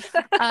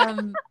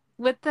know.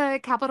 With the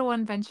Capital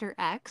One Venture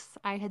X,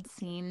 I had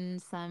seen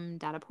some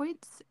data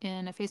points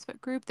in a Facebook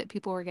group that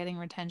people were getting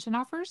retention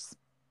offers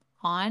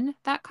on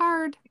that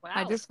card. Wow.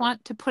 I just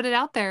want to put it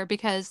out there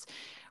because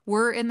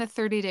we're in the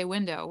 30-day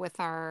window with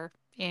our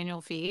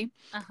annual fee.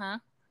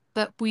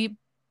 But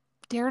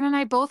Darren and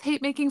I both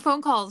hate making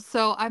phone calls.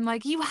 So I'm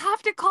like, you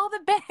have to call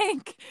the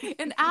bank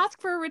and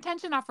ask for a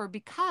retention offer,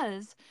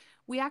 because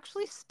we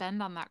actually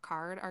spend on that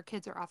card. Our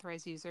kids are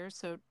authorized users.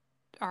 So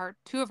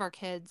two of our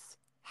kids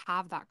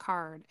have that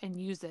card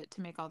and use it to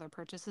make all their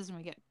purchases, and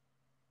we get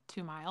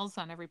 2 miles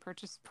on every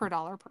purchase per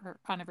dollar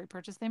on every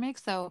purchase they make.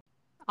 So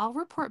I'll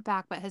report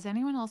back. But has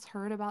anyone else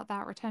heard about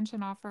that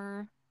retention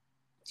offer?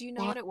 Do you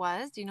know what it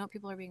was? Do you know what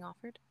people are being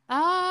offered?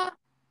 I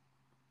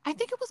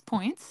think it was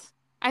points.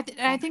 I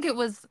think it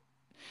was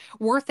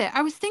worth it.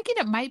 I was thinking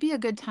it might be a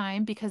good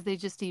time because they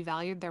just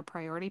devalued their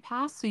priority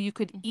pass, so you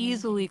could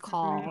easily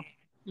call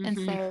and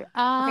say,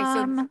 Okay,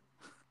 so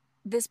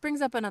this brings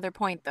up another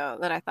point though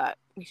that I thought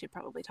we should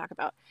probably talk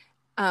about.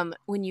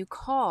 When you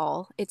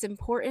call, it's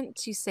important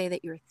to say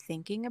that you're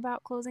thinking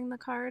about closing the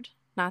card,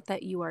 not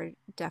that you are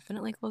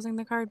definitely closing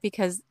the card,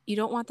 because you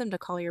don't want them to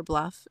call your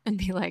bluff and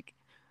be like,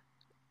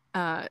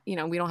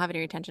 we don't have any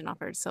retention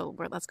offers, so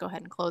let's go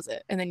ahead and close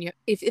it. And then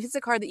if it's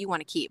a card that you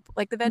want to keep,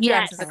 like the Veg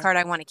Yes. is a card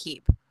I want to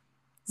keep.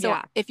 So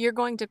Yeah. if you're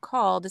going to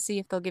call to see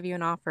if they'll give you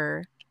an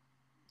offer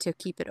to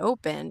keep it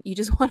open, you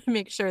just want to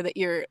make sure that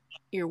you're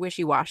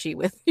wishy-washy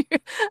with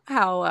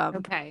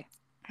how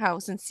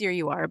sincere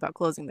you are about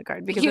closing the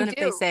card. Because then if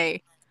they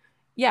say,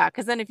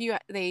 because then if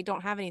they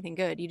don't have anything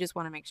good, you just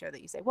want to make sure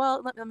that you say,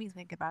 well, let me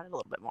think about it a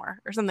little bit more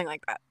or something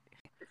like that.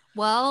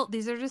 Well,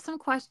 these are just some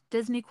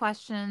Disney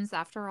questions.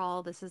 After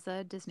all, this is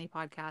a Disney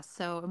podcast.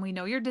 So, and we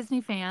know you're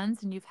Disney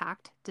fans and you've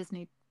hacked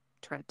Disney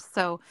trips.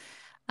 So,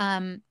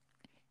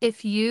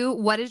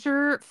 what is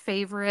your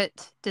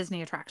favorite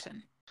Disney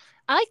attraction?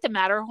 I like the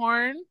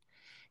Matterhorn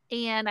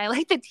and I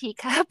like the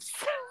teacups.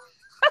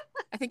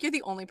 I think you're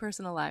the only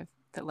person alive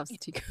that loves the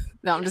teacup.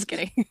 No, I'm just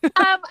kidding.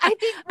 I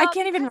think I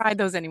can't even ride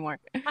those anymore.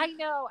 I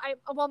know.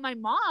 My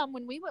mom,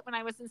 when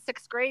I was in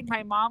 6th grade,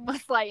 my mom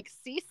was like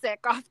seasick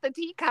off the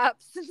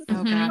teacups.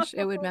 Oh gosh,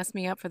 it would mess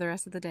me up for the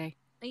rest of the day.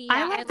 Yeah,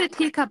 I like the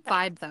teacup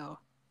vibe though.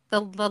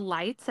 The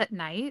lights at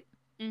night.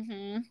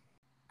 Mm-hmm.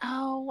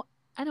 Oh,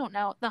 I don't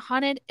know.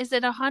 Is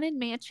it a haunted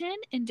mansion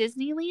in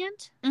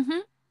Disneyland? Mm-hmm.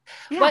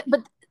 Yeah.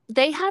 But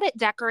they had it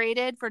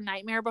decorated for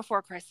Nightmare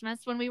Before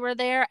Christmas when we were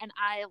there, and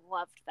I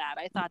loved that.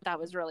 I thought that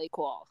was really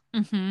cool.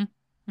 Mm-hmm.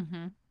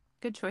 Mm-hmm.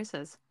 Good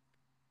choices.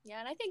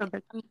 Yeah, and I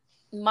think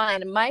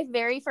my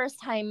very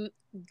first time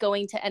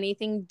going to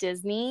anything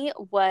Disney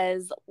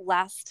was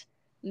last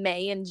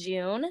May and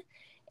June.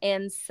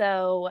 And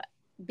so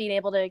being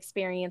able to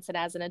experience it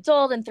as an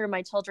adult and through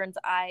my children's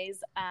eyes,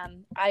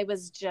 I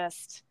was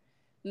just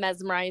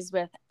mesmerized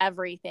with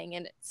everything.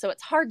 And so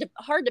it's hard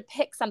to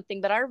pick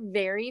something, but our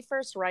very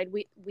first ride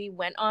we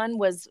went on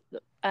was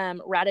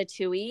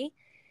Ratatouille.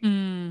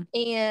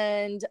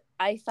 And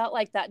I felt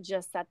like that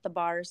just set the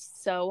bar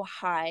so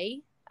high.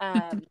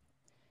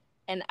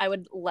 And I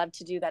would love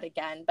to do that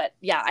again. But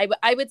yeah,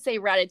 I would say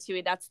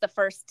Ratatouille. That's the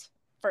first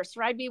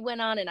ride we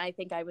went on. And I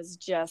think I was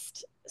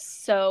just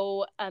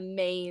so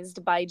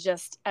amazed by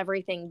just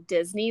everything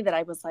Disney that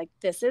I was like,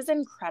 this is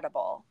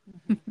incredible.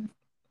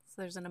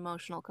 So there's an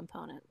emotional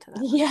component to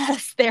that.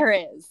 Yes, there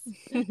is.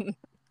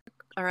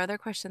 Our other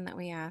question that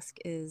we ask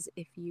is,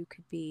 if you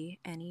could be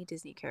any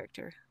Disney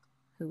character,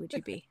 who would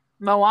you be?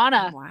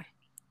 Moana. And why?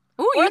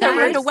 Oh, you got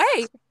right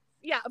away.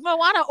 Yeah,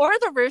 Moana or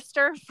the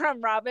rooster from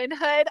Robin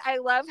Hood. I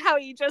love how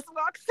he just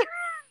walks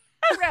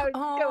around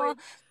going.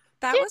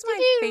 That was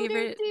my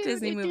favorite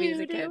Disney movie as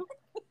a kid.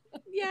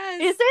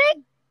 Yes. Is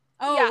it?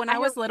 Oh, yeah, when I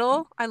was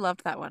little, I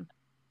loved that one.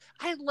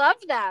 I love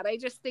that. I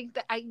just think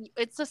that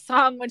it's a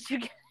song once you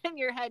get in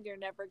your head, you're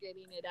never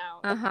getting it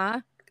out.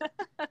 Uh-huh.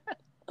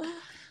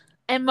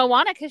 And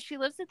Moana, because she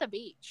lives at the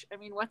beach. I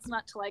mean, what's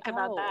not to like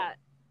about that?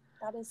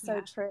 That is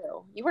so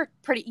true.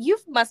 You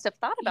must have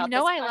thought about this.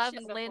 I love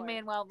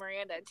Lin-Manuel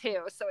Miranda too,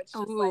 so it's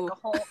just like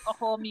a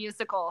whole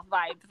musical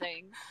vibe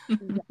thing.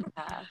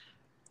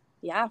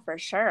 Yeah, for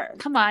sure.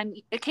 Come on,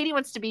 Katie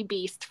wants to be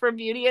Beast from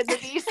Beauty and the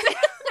Beast.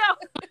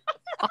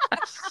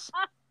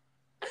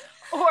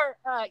 Or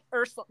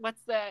Ursula.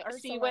 What's the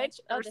sea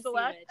witch?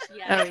 Ursula.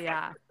 Yeah. Oh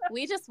yeah.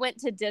 We just went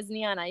to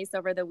Disney on Ice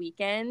over the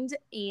weekend,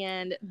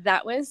 and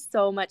that was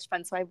so much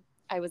fun. So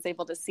I was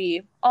able to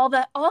see all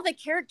the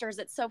characters.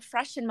 It's so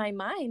fresh in my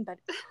mind, but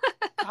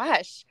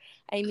gosh,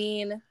 I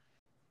mean,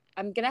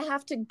 I'm gonna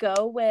have to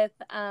go with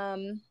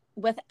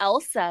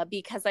Elsa,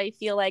 because I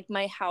feel like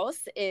my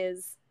house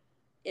is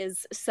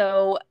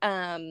so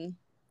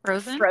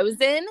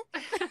frozen.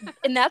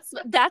 And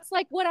that's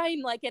like what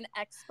I'm like an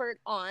expert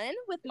on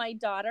with my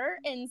daughter,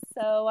 and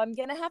so I'm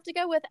gonna have to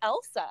go with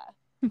Elsa.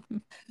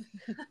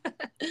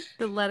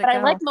 But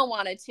I like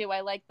Moana too. I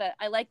like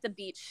the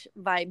beach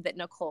vibe that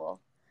Nicole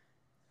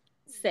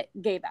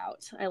gave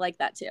out. I like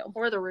that too.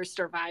 Or the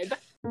rooster vibe.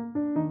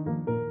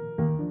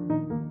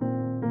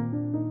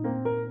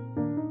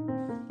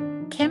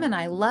 Kim and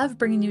I love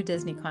bringing you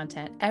Disney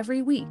content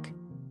every week.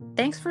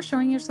 Thanks for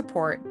showing your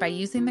support by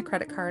using the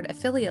credit card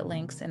affiliate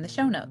links in the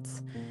show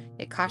notes.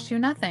 It costs you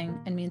nothing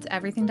and means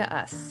everything to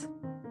us.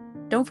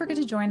 Don't forget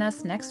to join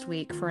us next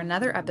week for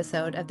another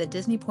episode of the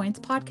Disney Points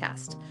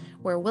podcast,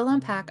 where we'll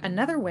unpack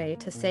another way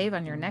to save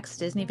on your next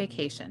Disney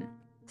vacation.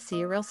 See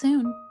you real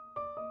soon.